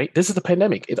 right? This is the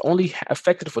pandemic. It only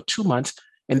affected for 2 months,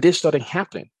 and this started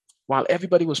happening while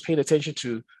everybody was paying attention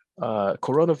to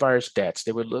coronavirus deaths.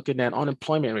 They were looking at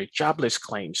unemployment rate, jobless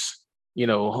claims.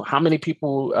 How many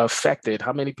people affected,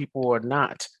 how many people are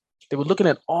not. They were looking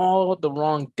at all the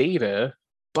wrong data,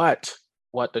 but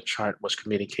what the chart was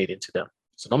communicating to them.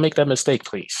 So don't make that mistake,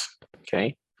 please.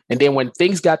 Okay. And then when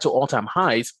things got to all-time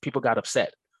highs, people got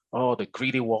upset. Oh, the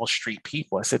greedy Wall Street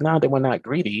people. I said, no, they were not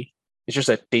greedy. It's just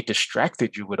that they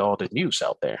distracted you with all the news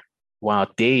out there while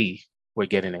they were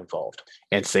getting involved.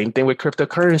 And same thing with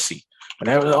cryptocurrency. And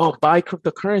I was, oh, buy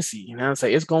cryptocurrency. And I was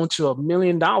like, it's going to $1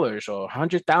 million or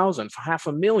 100,000 for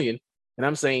 $500,000. And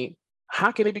I'm saying,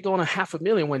 how can it be going to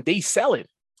 $500,000 when they sell it?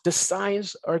 The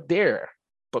signs are there,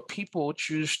 but people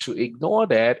choose to ignore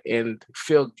that and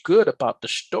feel good about the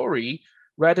story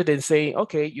rather than saying,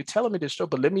 okay, you're telling me this story,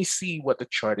 but let me see what the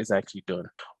chart is actually doing.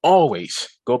 Always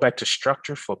go back to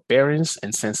structure, forbearance,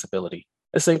 and sensibility.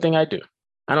 The same thing I do.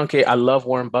 I don't care. I love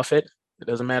Warren Buffett. It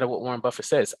doesn't matter what Warren Buffett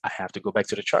says. I have to go back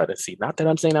to the chart and see. Not that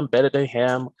I'm saying I'm better than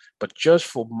him, but just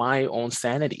for my own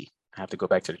sanity, I have to go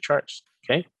back to the charts.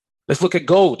 Okay. Let's look at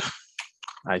gold.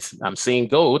 I'm seeing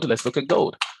gold. Let's look at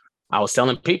gold. I was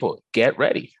telling people, get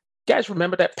ready. You guys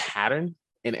remember that pattern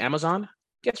in Amazon?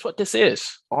 Guess what this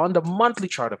is on the monthly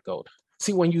chart of gold.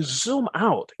 See, when you zoom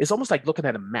out, it's almost like looking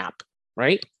at a map,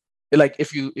 right? Like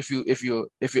if you're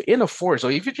in a forest, or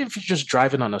if you're just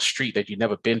driving on a street that you've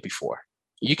never been before,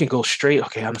 you can go straight.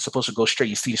 Okay, I'm supposed to go straight.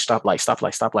 You see the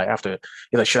stoplight. After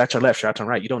you're like, should I turn left? Should I turn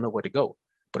right? You don't know where to go.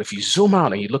 But if you zoom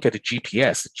out and you look at the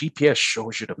GPS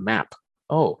shows you the map.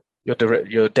 Oh,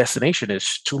 your destination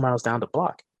is 2 miles down the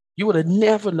block. You would have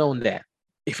never known that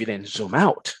if you didn't zoom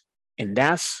out. And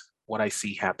that's what I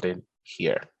see happening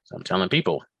here. So I'm telling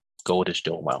people, gold is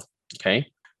doing well. Okay.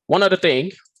 One other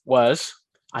thing was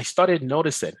I started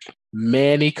noticing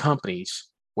many companies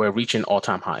were reaching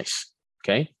all-time highs.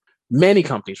 Okay. Many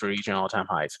companies were reaching all-time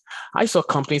highs. I saw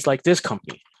companies like this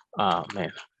company.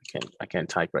 Man, I can't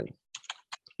type right.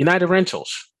 United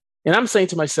Rentals. And I'm saying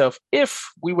to myself,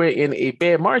 if we were in a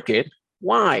bear market,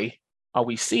 why are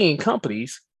we seeing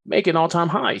companies making all-time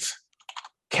highs?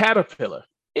 Caterpillar.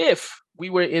 If we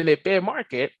were in a bear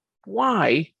market,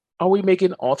 why are we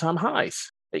making all-time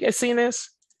highs? Are you guys seeing this?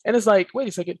 And it's like, wait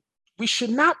a second, we should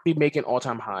not be making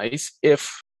all-time highs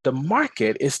if the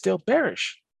market is still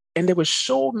bearish. And there were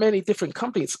so many different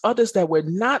companies. Others that were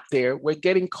not there were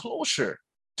getting closer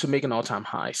to making all-time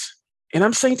highs. And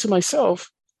I'm saying to myself,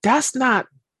 that's not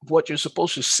what you're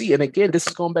supposed to see. And again, this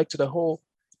is going back to the whole,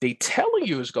 they telling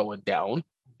you it's going down,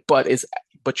 but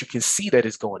you can see that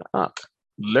it's going up.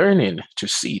 Learning to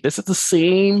see. This is the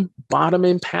same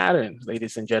bottoming pattern,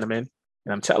 ladies and gentlemen.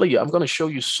 And I'm telling you, I'm going to show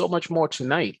you so much more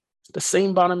tonight. The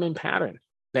same bottoming pattern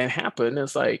that happened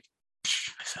is like,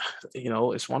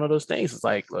 it's one of those things. It's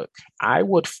like, look, I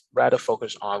would rather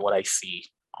focus on what I see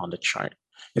on the chart.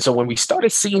 And so when we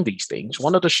started seeing these things,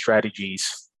 one of the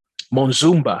strategies,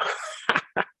 Monzumba,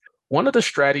 one of the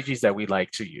strategies that we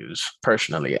like to use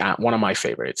personally, one of my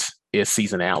favorites, is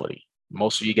seasonality.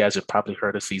 Most of you guys have probably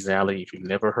heard of seasonality. If you've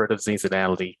never heard of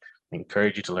seasonality, I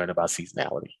encourage you to learn about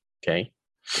seasonality. Okay.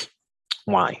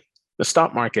 Why? The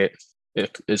stock market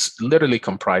is literally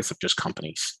comprised of just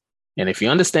companies. And if you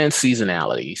understand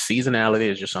seasonality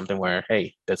is just something where,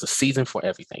 hey, there's a season for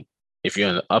everything. If you're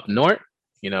in up north,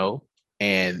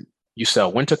 and you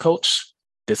sell winter coats,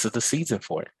 this is the season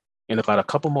for it. In about a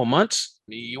couple more months,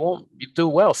 you do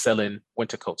well selling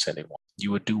winter coats anymore.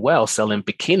 You would do well selling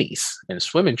bikinis and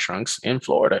swimming trunks in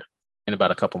Florida in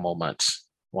about a couple more months.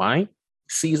 Why?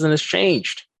 Season has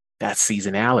changed. That's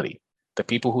seasonality. The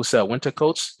people who sell winter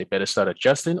coats, they better start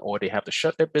adjusting or they have to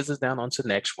shut their business down until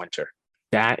next winter.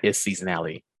 That is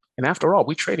seasonality. And after all,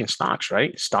 we trade in stocks,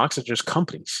 right? Stocks are just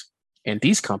companies. And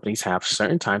these companies have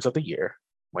certain times of the year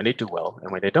when they do well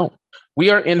and when they don't. We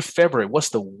are in February. What's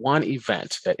the one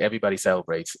event that everybody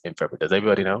celebrates in February? Does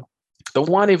everybody know? The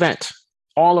one event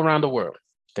all around the world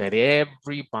that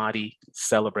everybody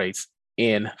celebrates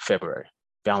in February.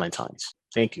 Valentine's.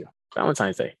 Thank you.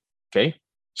 Valentine's Day. Okay.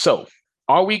 So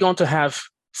are we going to have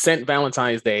St.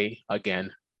 Valentine's Day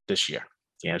again this year?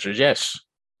 The answer is yes.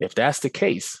 If that's the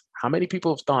case, how many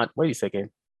people have thought, wait a second,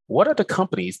 what are the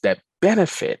companies that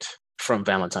benefit from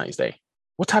Valentine's Day?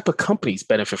 What type of companies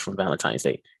benefit from Valentine's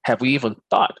Day? Have we even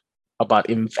thought about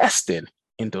investing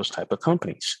in those type of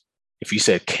companies? If you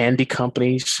said candy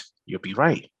companies, you'll be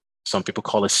right. Some people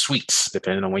call it sweets,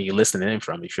 depending on where you're listening in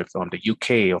from. If you're from the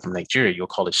UK or from Nigeria, you'll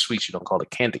call it sweets. You don't call it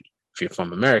candy. If you're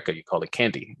from America, you call it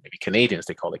candy. Maybe Canadians,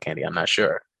 they call it candy. I'm not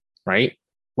sure, right?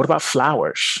 What about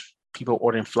flowers? People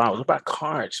ordering flowers. What about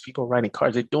cards? People writing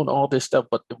cards. They're doing all this stuff.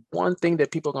 But the one thing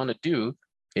that people are going to do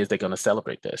is they're going to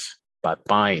celebrate this by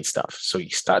buying stuff. So you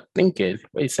start thinking,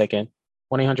 wait a second,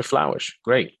 1-800-Flowers.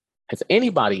 Great. Has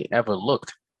anybody ever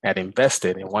looked at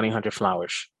invested in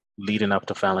 1-800-Flowers leading up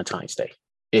to Valentine's Day?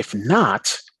 If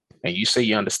not, and you say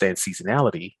you understand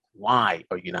seasonality, why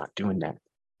are you not doing that?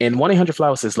 And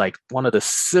 1-800-Flowers is like one of the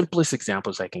simplest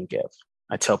examples I can give.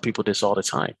 I tell people this all the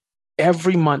time.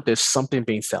 Every month, there's something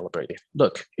being celebrated.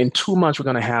 Look, in 2 months, we're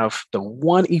going to have the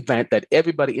one event that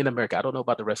everybody in America, I don't know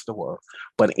about the rest of the world,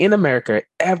 but in America,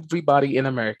 everybody in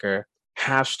America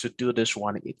has to do this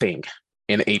one thing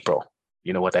in April.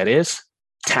 You know what that is?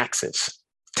 Taxes.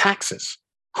 Taxes.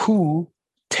 Who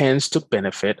tends to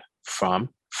benefit from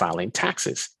filing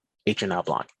taxes? H&R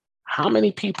Block. How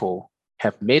many people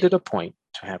have made it a point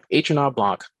to have H&R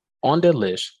Block on their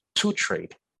list to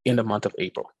trade in the month of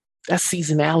April? That's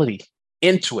seasonality.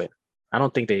 Intuit. I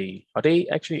don't think are they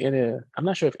actually I'm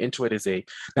not sure if Intuit is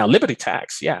now Liberty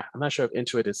Tax. Yeah. I'm not sure if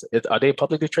Intuit are they a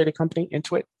publicly traded company,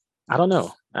 Intuit? I don't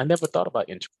know. I never thought about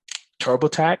Intuit.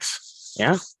 TurboTax.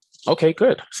 Yeah. Okay,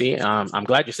 good. See, I'm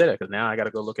glad you said that because now I got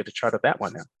to go look at the chart of that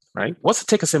one now, right? What's the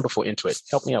ticker symbol for Intuit?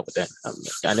 Help me out with that.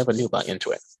 I never knew about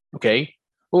Intuit. Okay.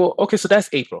 Well, okay. So that's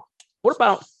April. What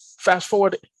about fast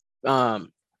forward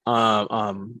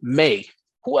May?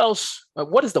 Who else?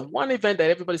 What is the one event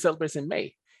that everybody celebrates in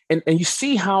May? And you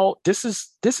see how this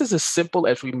is as simple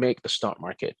as we make the stock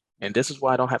market. And this is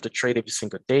why I don't have to trade every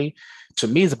single day. To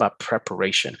me, it's about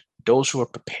preparation. Those who are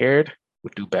prepared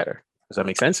would do better. Does that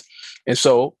make sense? And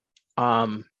so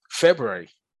February,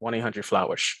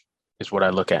 1-800-Flowers is what I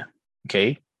look at.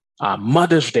 Okay.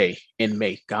 Mother's Day in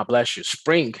May. God bless you.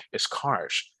 Spring is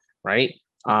cars, right?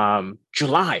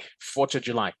 July, 4th of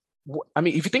July. I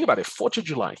mean, if you think about it, 4th of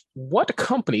July, what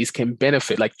companies can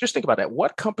benefit? Like, just think about that.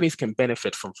 What companies can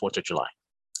benefit from 4th of July?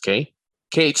 Okay.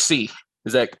 KHC.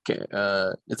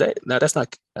 No, that's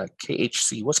not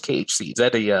KHC. What's KHC? Is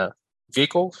that the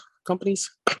vehicle companies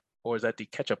or is that the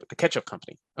ketchup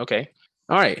company? Okay.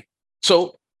 All right.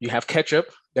 So you have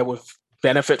ketchup that will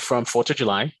benefit from 4th of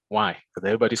July. Why? Because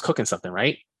everybody's cooking something,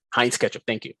 right? Heinz ketchup.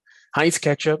 Thank you. Heinz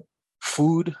ketchup.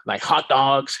 Food like hot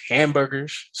dogs,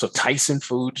 hamburgers. So Tyson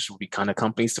Foods would be kind of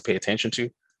companies to pay attention to.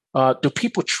 Do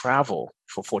people travel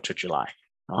for 4th of July?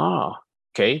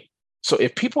 Okay. So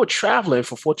if people are traveling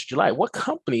for 4th of July, what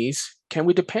companies can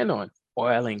we depend on?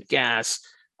 Oil and gas,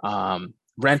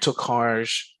 rental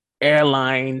cars,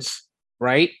 airlines,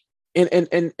 right?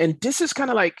 And this is kind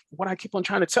of like what I keep on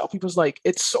trying to tell people is like,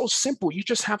 it's so simple. You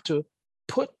just have to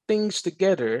put things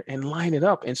together and line it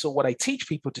up. And so what I teach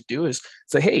people to do is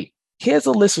say, hey, here's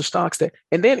a list of stocks that,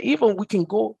 and then even we can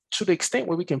go to the extent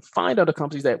where we can find other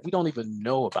companies that we don't even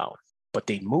know about, but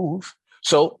they move.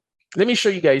 So let me show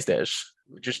you guys this.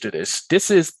 Just do this.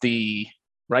 This is the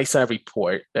right side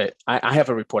report that I have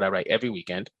a report I write every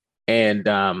weekend. And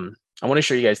I want to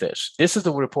show you guys this. This is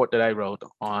the report that I wrote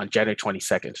on January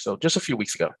 22nd. So just a few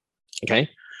weeks ago. Okay.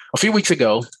 A few weeks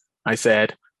ago, I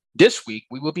said, this week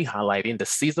we will be highlighting the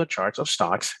seasonal charts of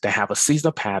stocks that have a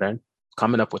seasonal pattern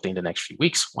coming up within the next few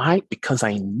weeks. Why? Because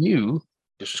I knew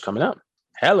this was coming up.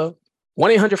 Hello.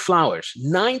 1-800-Flowers.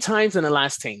 9 times in the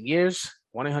last 10 years,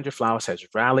 1-800-Flowers has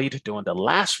rallied during the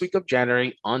last week of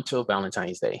January until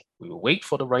Valentine's Day. We will wait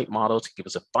for the right model to give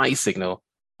us a buy signal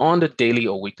on the daily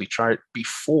or weekly chart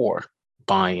before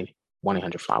buying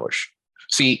 1-800-Flowers.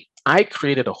 See, I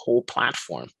created a whole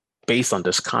platform based on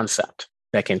this concept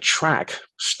that can track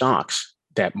stocks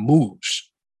that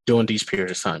moves during these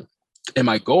periods of time. And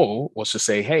my goal was to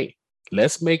say, hey,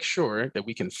 let's make sure that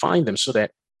we can find them so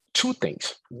that 2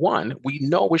 things. 1, we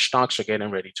know which stocks are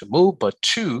getting ready to move, but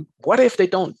 2, what if they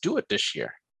don't do it this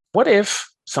year? What if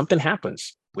something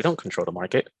happens? We don't control the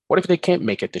market. What if they can't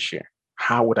make it this year?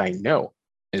 How would I know?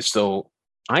 And so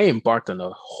I embarked on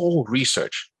a whole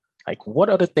research, like what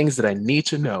are the things that I need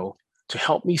to know to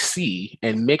help me see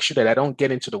and make sure that I don't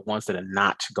get into the ones that are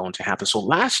not going to happen. So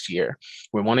last year,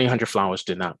 when 1-800-Flowers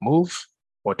did not move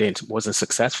or wasn't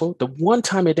successful, the one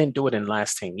time it didn't do it in the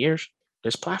last 10 years,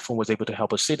 this platform was able to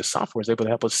help us see, the software was able to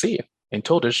help us see it and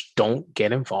told us, don't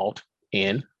get involved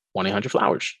in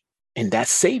 1-800-Flowers. And that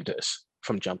saved us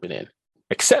from jumping in,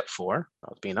 except for, I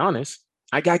was being honest,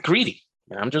 I got greedy.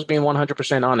 And I'm just being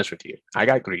 100% honest with you. I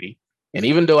got greedy. And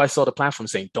even though I saw the platform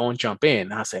saying, don't jump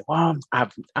in, I said, well,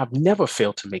 I've never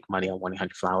failed to make money on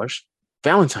 1-800-Flowers.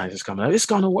 Valentine's is coming up. It's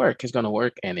going to work. It's going to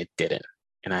work. And it didn't.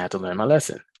 And I had to learn my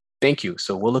lesson. Thank you.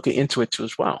 So we'll look into it too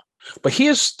as well. But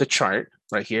here's the chart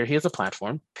right here. Here's the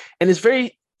platform. And it's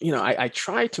very, I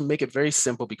try to make it very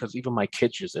simple because even my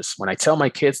kids use this. When I tell my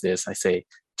kids this, I say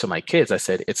to my kids, I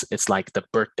said, it's like the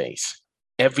birthdays.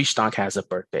 Every stock has a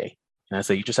birthday. And I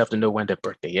said, you just have to know when their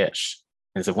birthday is.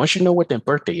 And so once you know what their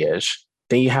birthday is,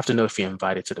 then you have to know if you're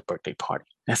invited to the birthday party.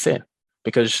 That's it.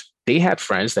 Because they had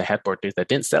friends that had birthdays that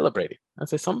didn't celebrate it. I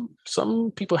said,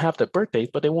 some people have their birthdays,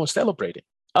 but they won't celebrate it.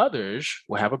 Others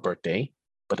will have a birthday,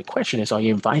 but the question is, are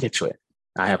you invited to it?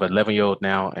 I have an 11-year-old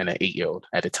now and an 8-year-old.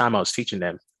 At the time I was teaching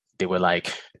them, they were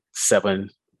like 7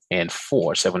 and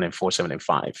 4, 7 and 4, 7 and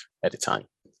 5 at the time.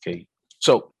 Okay.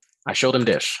 So I showed them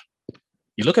this.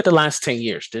 You look at the last 10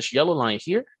 years, this yellow line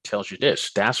here tells you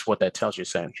this. That's what that tells you,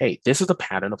 saying, hey, this is the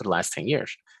pattern over the last 10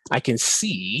 years. I can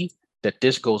see that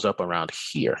this goes up around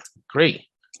here. Great.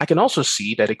 I can also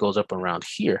see that it goes up around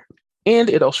here. And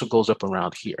it also goes up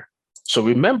around here. So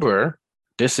remember,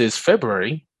 this is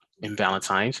February in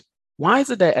Valentine's. Why is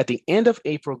it that at the end of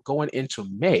April going into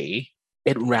May,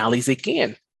 it rallies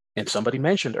again? And somebody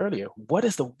mentioned earlier, what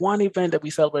is the one event that we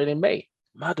celebrate in May?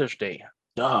 Mother's Day.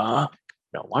 Duh.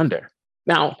 No wonder.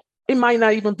 Now, it might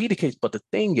not even be the case, but the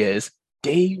thing is,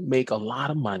 they make a lot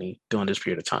of money during this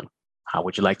period of time. How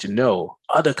would you like to know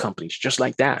other companies just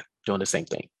like that doing the same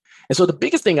thing? And so the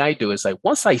biggest thing I do is like,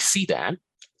 once I see that,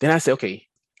 then I say, okay,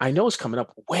 I know it's coming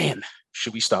up. When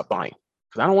should we start buying?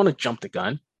 Because I don't want to jump the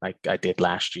gun like I did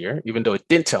last year, even though it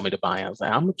didn't tell me to buy. I was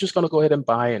like, I'm just going to go ahead and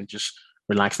buy and just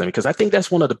relax them, because I think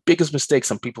that's one of the biggest mistakes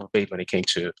some people made when it came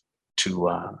to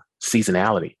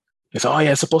seasonality. It's, oh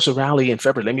yeah, it's supposed to rally in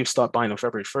February. Let me start buying on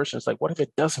February 1st. And it's like, what if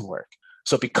it doesn't work?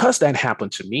 So because that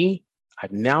happened to me,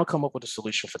 I've now come up with a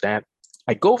solution for that.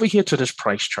 I go over here to this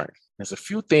price chart. There's a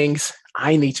few things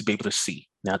I need to be able to see.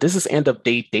 Now, this is end of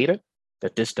day data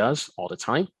that this does all the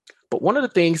time. But one of the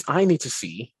things I need to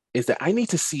see is that I need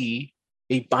to see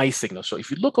a buy signal. So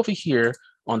if you look over here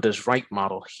on this right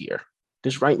model here,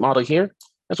 that's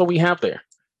what we have there.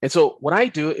 And so what I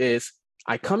do is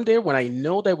I come there when I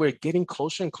know that we're getting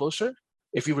closer and closer.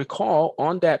 If you recall,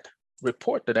 on that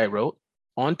report that I wrote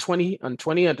on the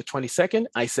 22nd,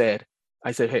 I said,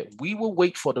 hey, we will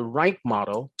wait for the right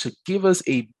model to give us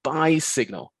a buy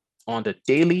signal on the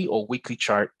daily or weekly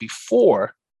chart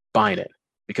before buying it.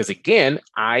 Because again,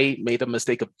 I made a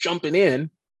mistake of jumping in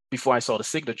before I saw the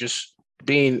signal, just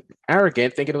being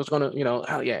arrogant, thinking it was going to,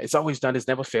 oh yeah, it's always done. It's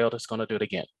never failed. It's going to do it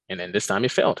again. And then this time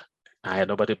it failed. I had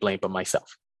nobody to blame but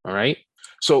myself. All right.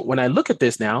 So when I look at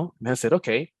this now, and I said,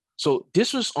 okay, so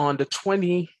this was on the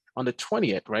 20th,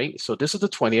 right? So this is the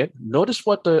 20th. Notice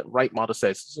what the right model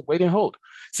says. It's a wait and hold.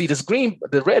 See, this green,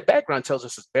 the red background tells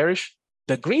us it's bearish.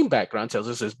 The green background tells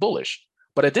us it's bullish.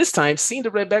 But at this time, seeing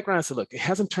the red background, I said, look, it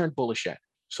hasn't turned bullish yet.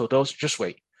 So those, just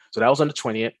wait. So that was on the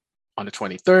 20th. On the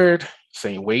 23rd,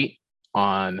 saying wait.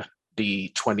 On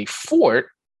the 24th,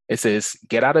 it says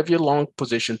get out of your long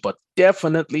position, but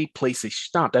definitely place a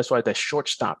stop. That's why that short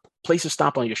stop. Place a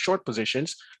stop on your short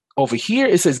positions. Over here,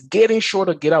 it says get in short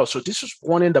or get out. So this is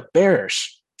warning the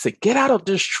bearish. Say, get out of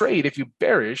this trade. If you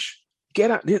bearish,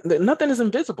 get out. Nothing is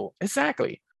invisible.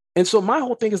 Exactly. And so my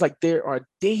whole thing is like there are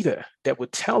data that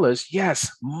would tell us,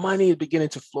 yes, money is beginning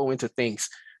to flow into things.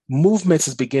 Movements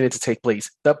is beginning to take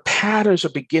place. The patterns are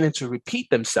beginning to repeat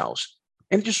themselves.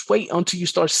 And just wait until you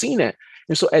start seeing it.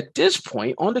 And so at this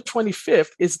point, on the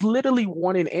 25th, it's literally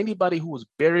warning anybody who was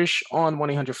bearish on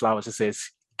 1-800-Flowers. It says,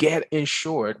 get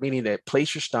insured, meaning that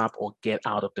place your stop or get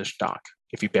out of the stock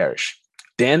if you bearish.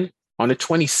 Then on the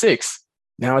 26th,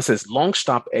 now it says long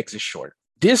stop, exit short.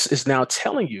 This is now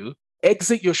telling you,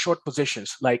 exit your short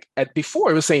positions. Like at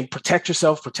before, it was saying protect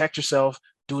yourself,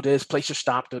 do this, place your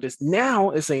stop, do this.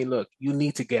 Now it's saying, look, you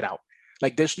need to get out.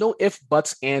 Like there's no if,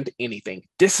 buts, and anything.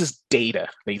 This is data,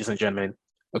 ladies and gentlemen.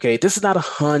 Okay, this is not a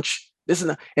hunch. This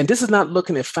is not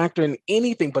looking at factoring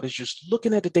anything, but it's just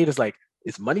looking at the data. It's like,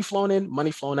 is money flowing in,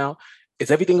 money flowing out?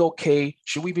 Is everything okay?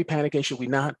 Should we be panicking? Should we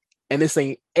not? And it's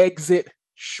saying exit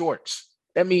shorts.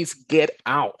 That means get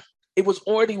out. It was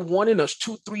already warning us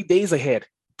 2-3 days ahead.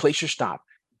 Place your stop,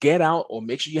 get out, or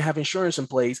make sure you have insurance in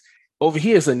place. Over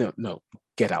here is a no,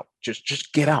 get out.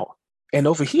 Just get out. And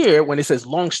over here, when it says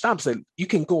long stops, you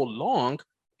can go long,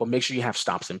 but make sure you have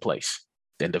stops in place.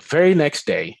 Then the very next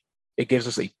day, it gives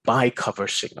us a buy cover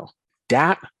signal.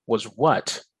 That was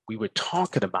what we were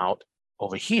talking about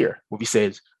over here, where we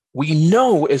said, we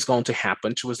know it's going to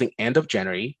happen towards the end of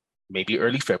January, maybe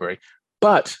early February,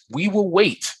 but we will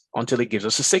wait until it gives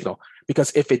us a signal.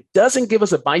 Because if it doesn't give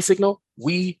us a buy signal,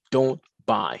 we don't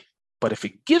buy. But if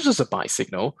it gives us a buy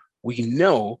signal, we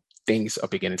know things are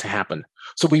beginning to happen.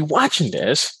 So we're watching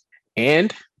this,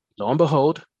 and lo and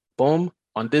behold, boom,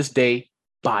 on this day,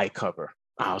 buy cover.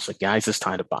 I was like, guys, it's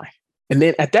time to buy. And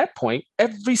then at that point,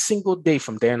 every single day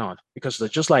from then on, because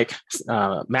just like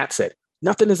Matt said,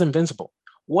 nothing is invincible.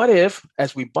 What if,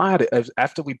 as we buy it,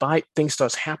 after we buy it, things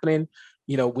starts happening,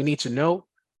 we need to know,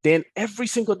 then every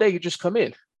single day you just come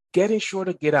in, get in short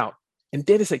or get out. And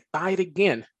then it's like, buy it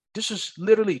again. This is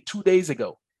literally 2 days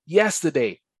ago.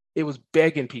 Yesterday, it was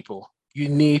begging people, you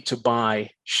need to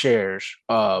buy shares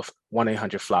of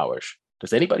 1-800-Flowers.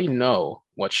 Does anybody know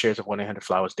what shares of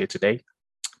 1-800-Flowers did today?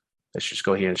 Let's just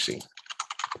go here and see.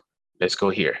 Let's go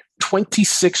here.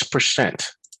 26%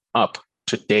 up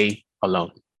today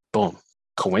alone. Boom.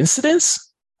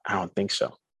 Coincidence? I don't think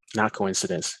so. Not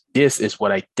coincidence. This is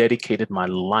what I dedicated my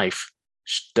life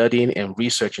studying and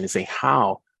researching and saying,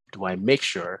 how do I make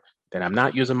sure that I'm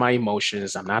not using my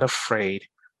emotions? I'm not afraid.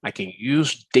 I can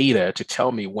use data to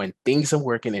tell me when things are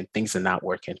working and things are not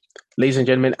working. Ladies and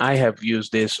gentlemen, I have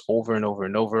used this over and over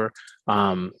and over.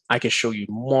 I can show you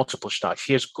multiple stocks.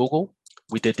 Here's Google.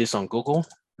 We did this on Google,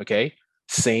 okay?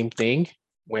 Same thing.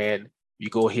 When you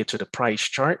go here to the price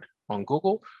chart on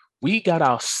Google, we got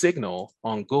our signal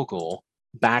on Google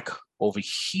back over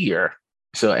here.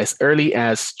 So as early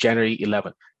as January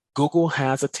 11th, Google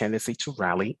has a tendency to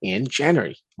rally in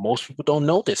January. Most people don't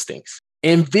know these things.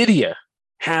 NVIDIA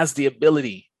has the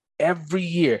ability every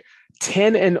year,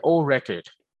 10-0 record.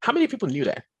 How many people knew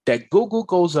that? That Google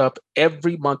goes up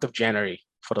every month of January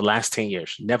for the last 10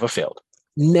 years. Never failed.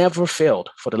 Never failed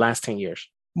for the last 10 years.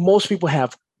 Most people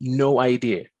have no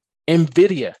idea.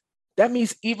 NVIDIA, that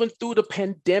means even through the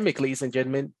pandemic, ladies and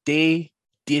gentlemen, they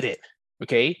did it,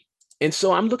 okay? And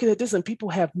so I'm looking at this and people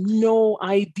have no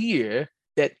idea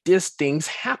that these things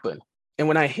happen. And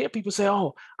when I hear people say,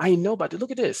 oh, I know about it,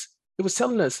 look at this. It was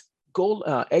telling us, go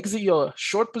exit your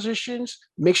short positions,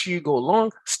 make sure you go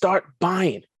long, start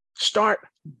buying.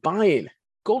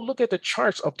 Go look at the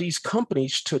charts of these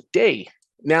companies today.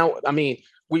 Now, I mean,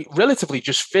 we relatively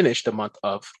just finished the month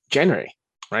of January,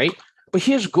 right? But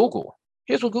here's Google.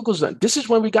 Here's what Google's done. This is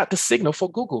when we got the signal for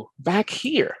Google. Back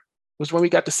here was when we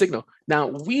got the signal. Now,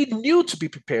 we knew to be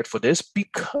prepared for this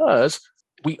because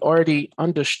we already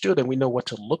understood and we know what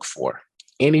to look for.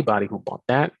 Anybody who bought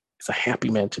that is a happy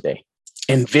man today.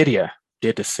 NVIDIA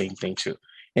did the same thing too.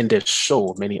 And there's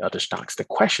so many other stocks. The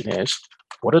question is,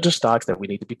 what are the stocks that we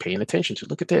need to be paying attention to?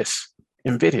 Look at this,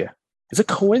 NVIDIA. Is it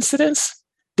coincidence?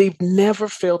 They've never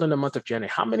failed in the month of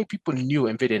January. How many people knew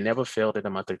NVIDIA never failed in the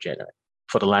month of January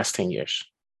for the last 10 years?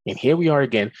 And here we are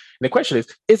again. And the question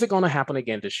is it going to happen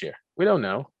again this year? We don't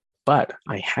know, but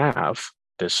I have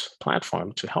this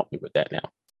platform to help me with that now.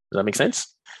 Does that make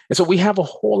sense? And so we have a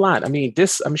whole lot. I mean,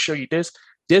 I'm showing you this.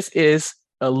 This is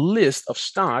a list of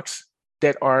stocks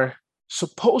that are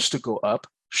supposed to go up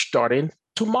starting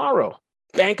tomorrow.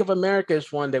 Bank of America is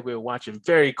one that we're watching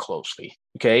very closely.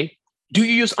 Okay. Do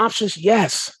you use options?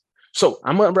 Yes. So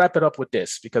I'm going to wrap it up with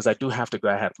this because I do have to go.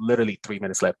 I have literally 3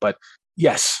 minutes left, but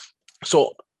yes.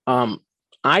 So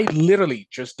I literally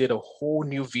just did a whole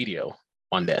new video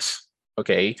on this.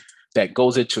 Okay. That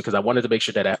goes into, because I wanted to make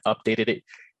sure that I updated it.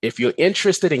 If you're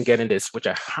interested in getting this, which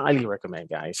I highly recommend,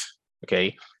 guys,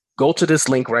 okay, go to this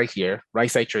link right here,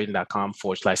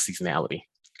 rightside.trading.com/seasonality.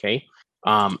 Okay.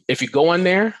 If you go on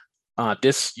there,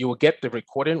 you will get the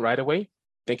recording right away.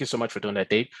 Thank you so much for doing that,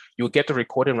 Dave. You will get the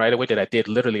recording right away that I did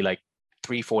literally like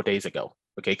 3-4 days ago.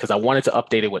 Okay. Because I wanted to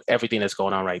update it with everything that's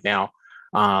going on right now.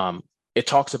 It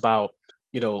talks about,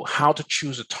 how to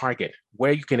choose a target,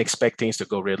 where you can expect things to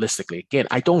go realistically. Again,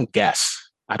 I don't guess.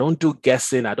 I don't do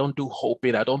guessing. I don't do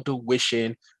hoping. I don't do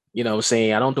wishing,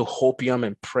 saying I don't do hopium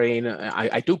and praying.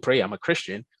 I do pray. I'm a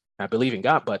Christian. I believe in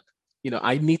God, but,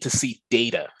 I need to see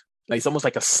data. Like it's almost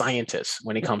like a scientist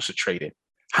when it comes to trading.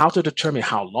 How to determine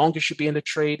how long you should be in the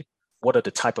trade. What are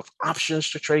the type of options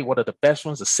to trade? What are the best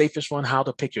ones, the safest one? How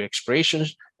to pick your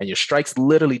expirations and your strikes.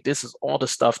 Literally, this is all the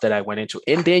stuff that I went into.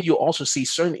 And then you also see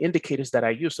certain indicators that I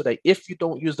use so that if you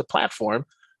don't use the platform,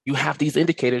 you have these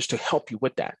indicators to help you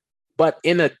with that. But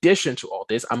in addition to all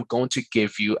this, I'm going to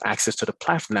give you access to the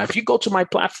platform. Now, if you go to my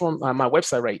platform, my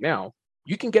website right now,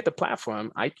 you can get the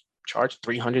platform. I charge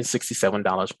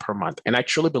 $367 per month. And I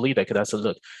truly believe that because I said,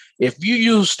 look, if you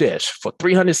use this for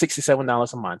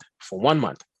 $367 a month for 1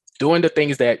 month, doing the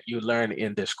things that you learn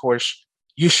in this course,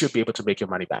 you should be able to make your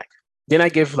money back. Then I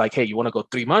give like, hey, you want to go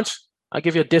 3 months? I'll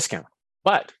give you a discount.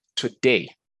 But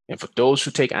today, and for those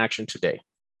who take action today,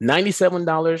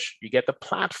 $97, you get the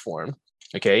platform,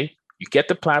 okay? You get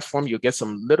the platform, you'll get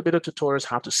some little bit of tutorials,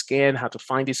 how to scan, how to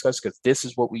find these stocks, because this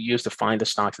is what we use to find the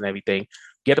stocks and everything.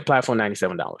 Get the platform,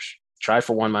 $97. Try it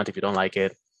for 1 month. If you don't like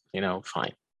it,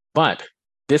 fine. But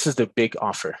this is the big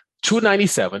offer,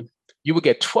 $297. You will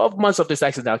get 12 months of this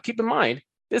access. Now, keep in mind,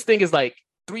 this thing is like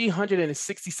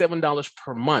 $367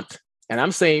 per month. And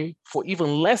I'm saying for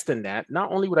even less than that,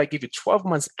 not only would I give you 12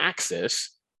 months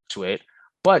access to it,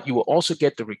 but you will also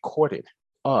get the recording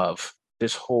of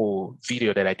this whole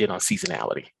video that I did on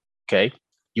seasonality. Okay.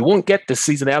 You won't get the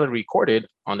seasonality recorded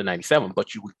on the 97,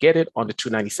 but you will get it on the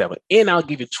 297. And I'll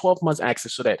give you 12 months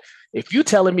access so that if you're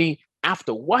telling me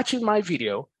after watching my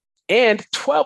video and 12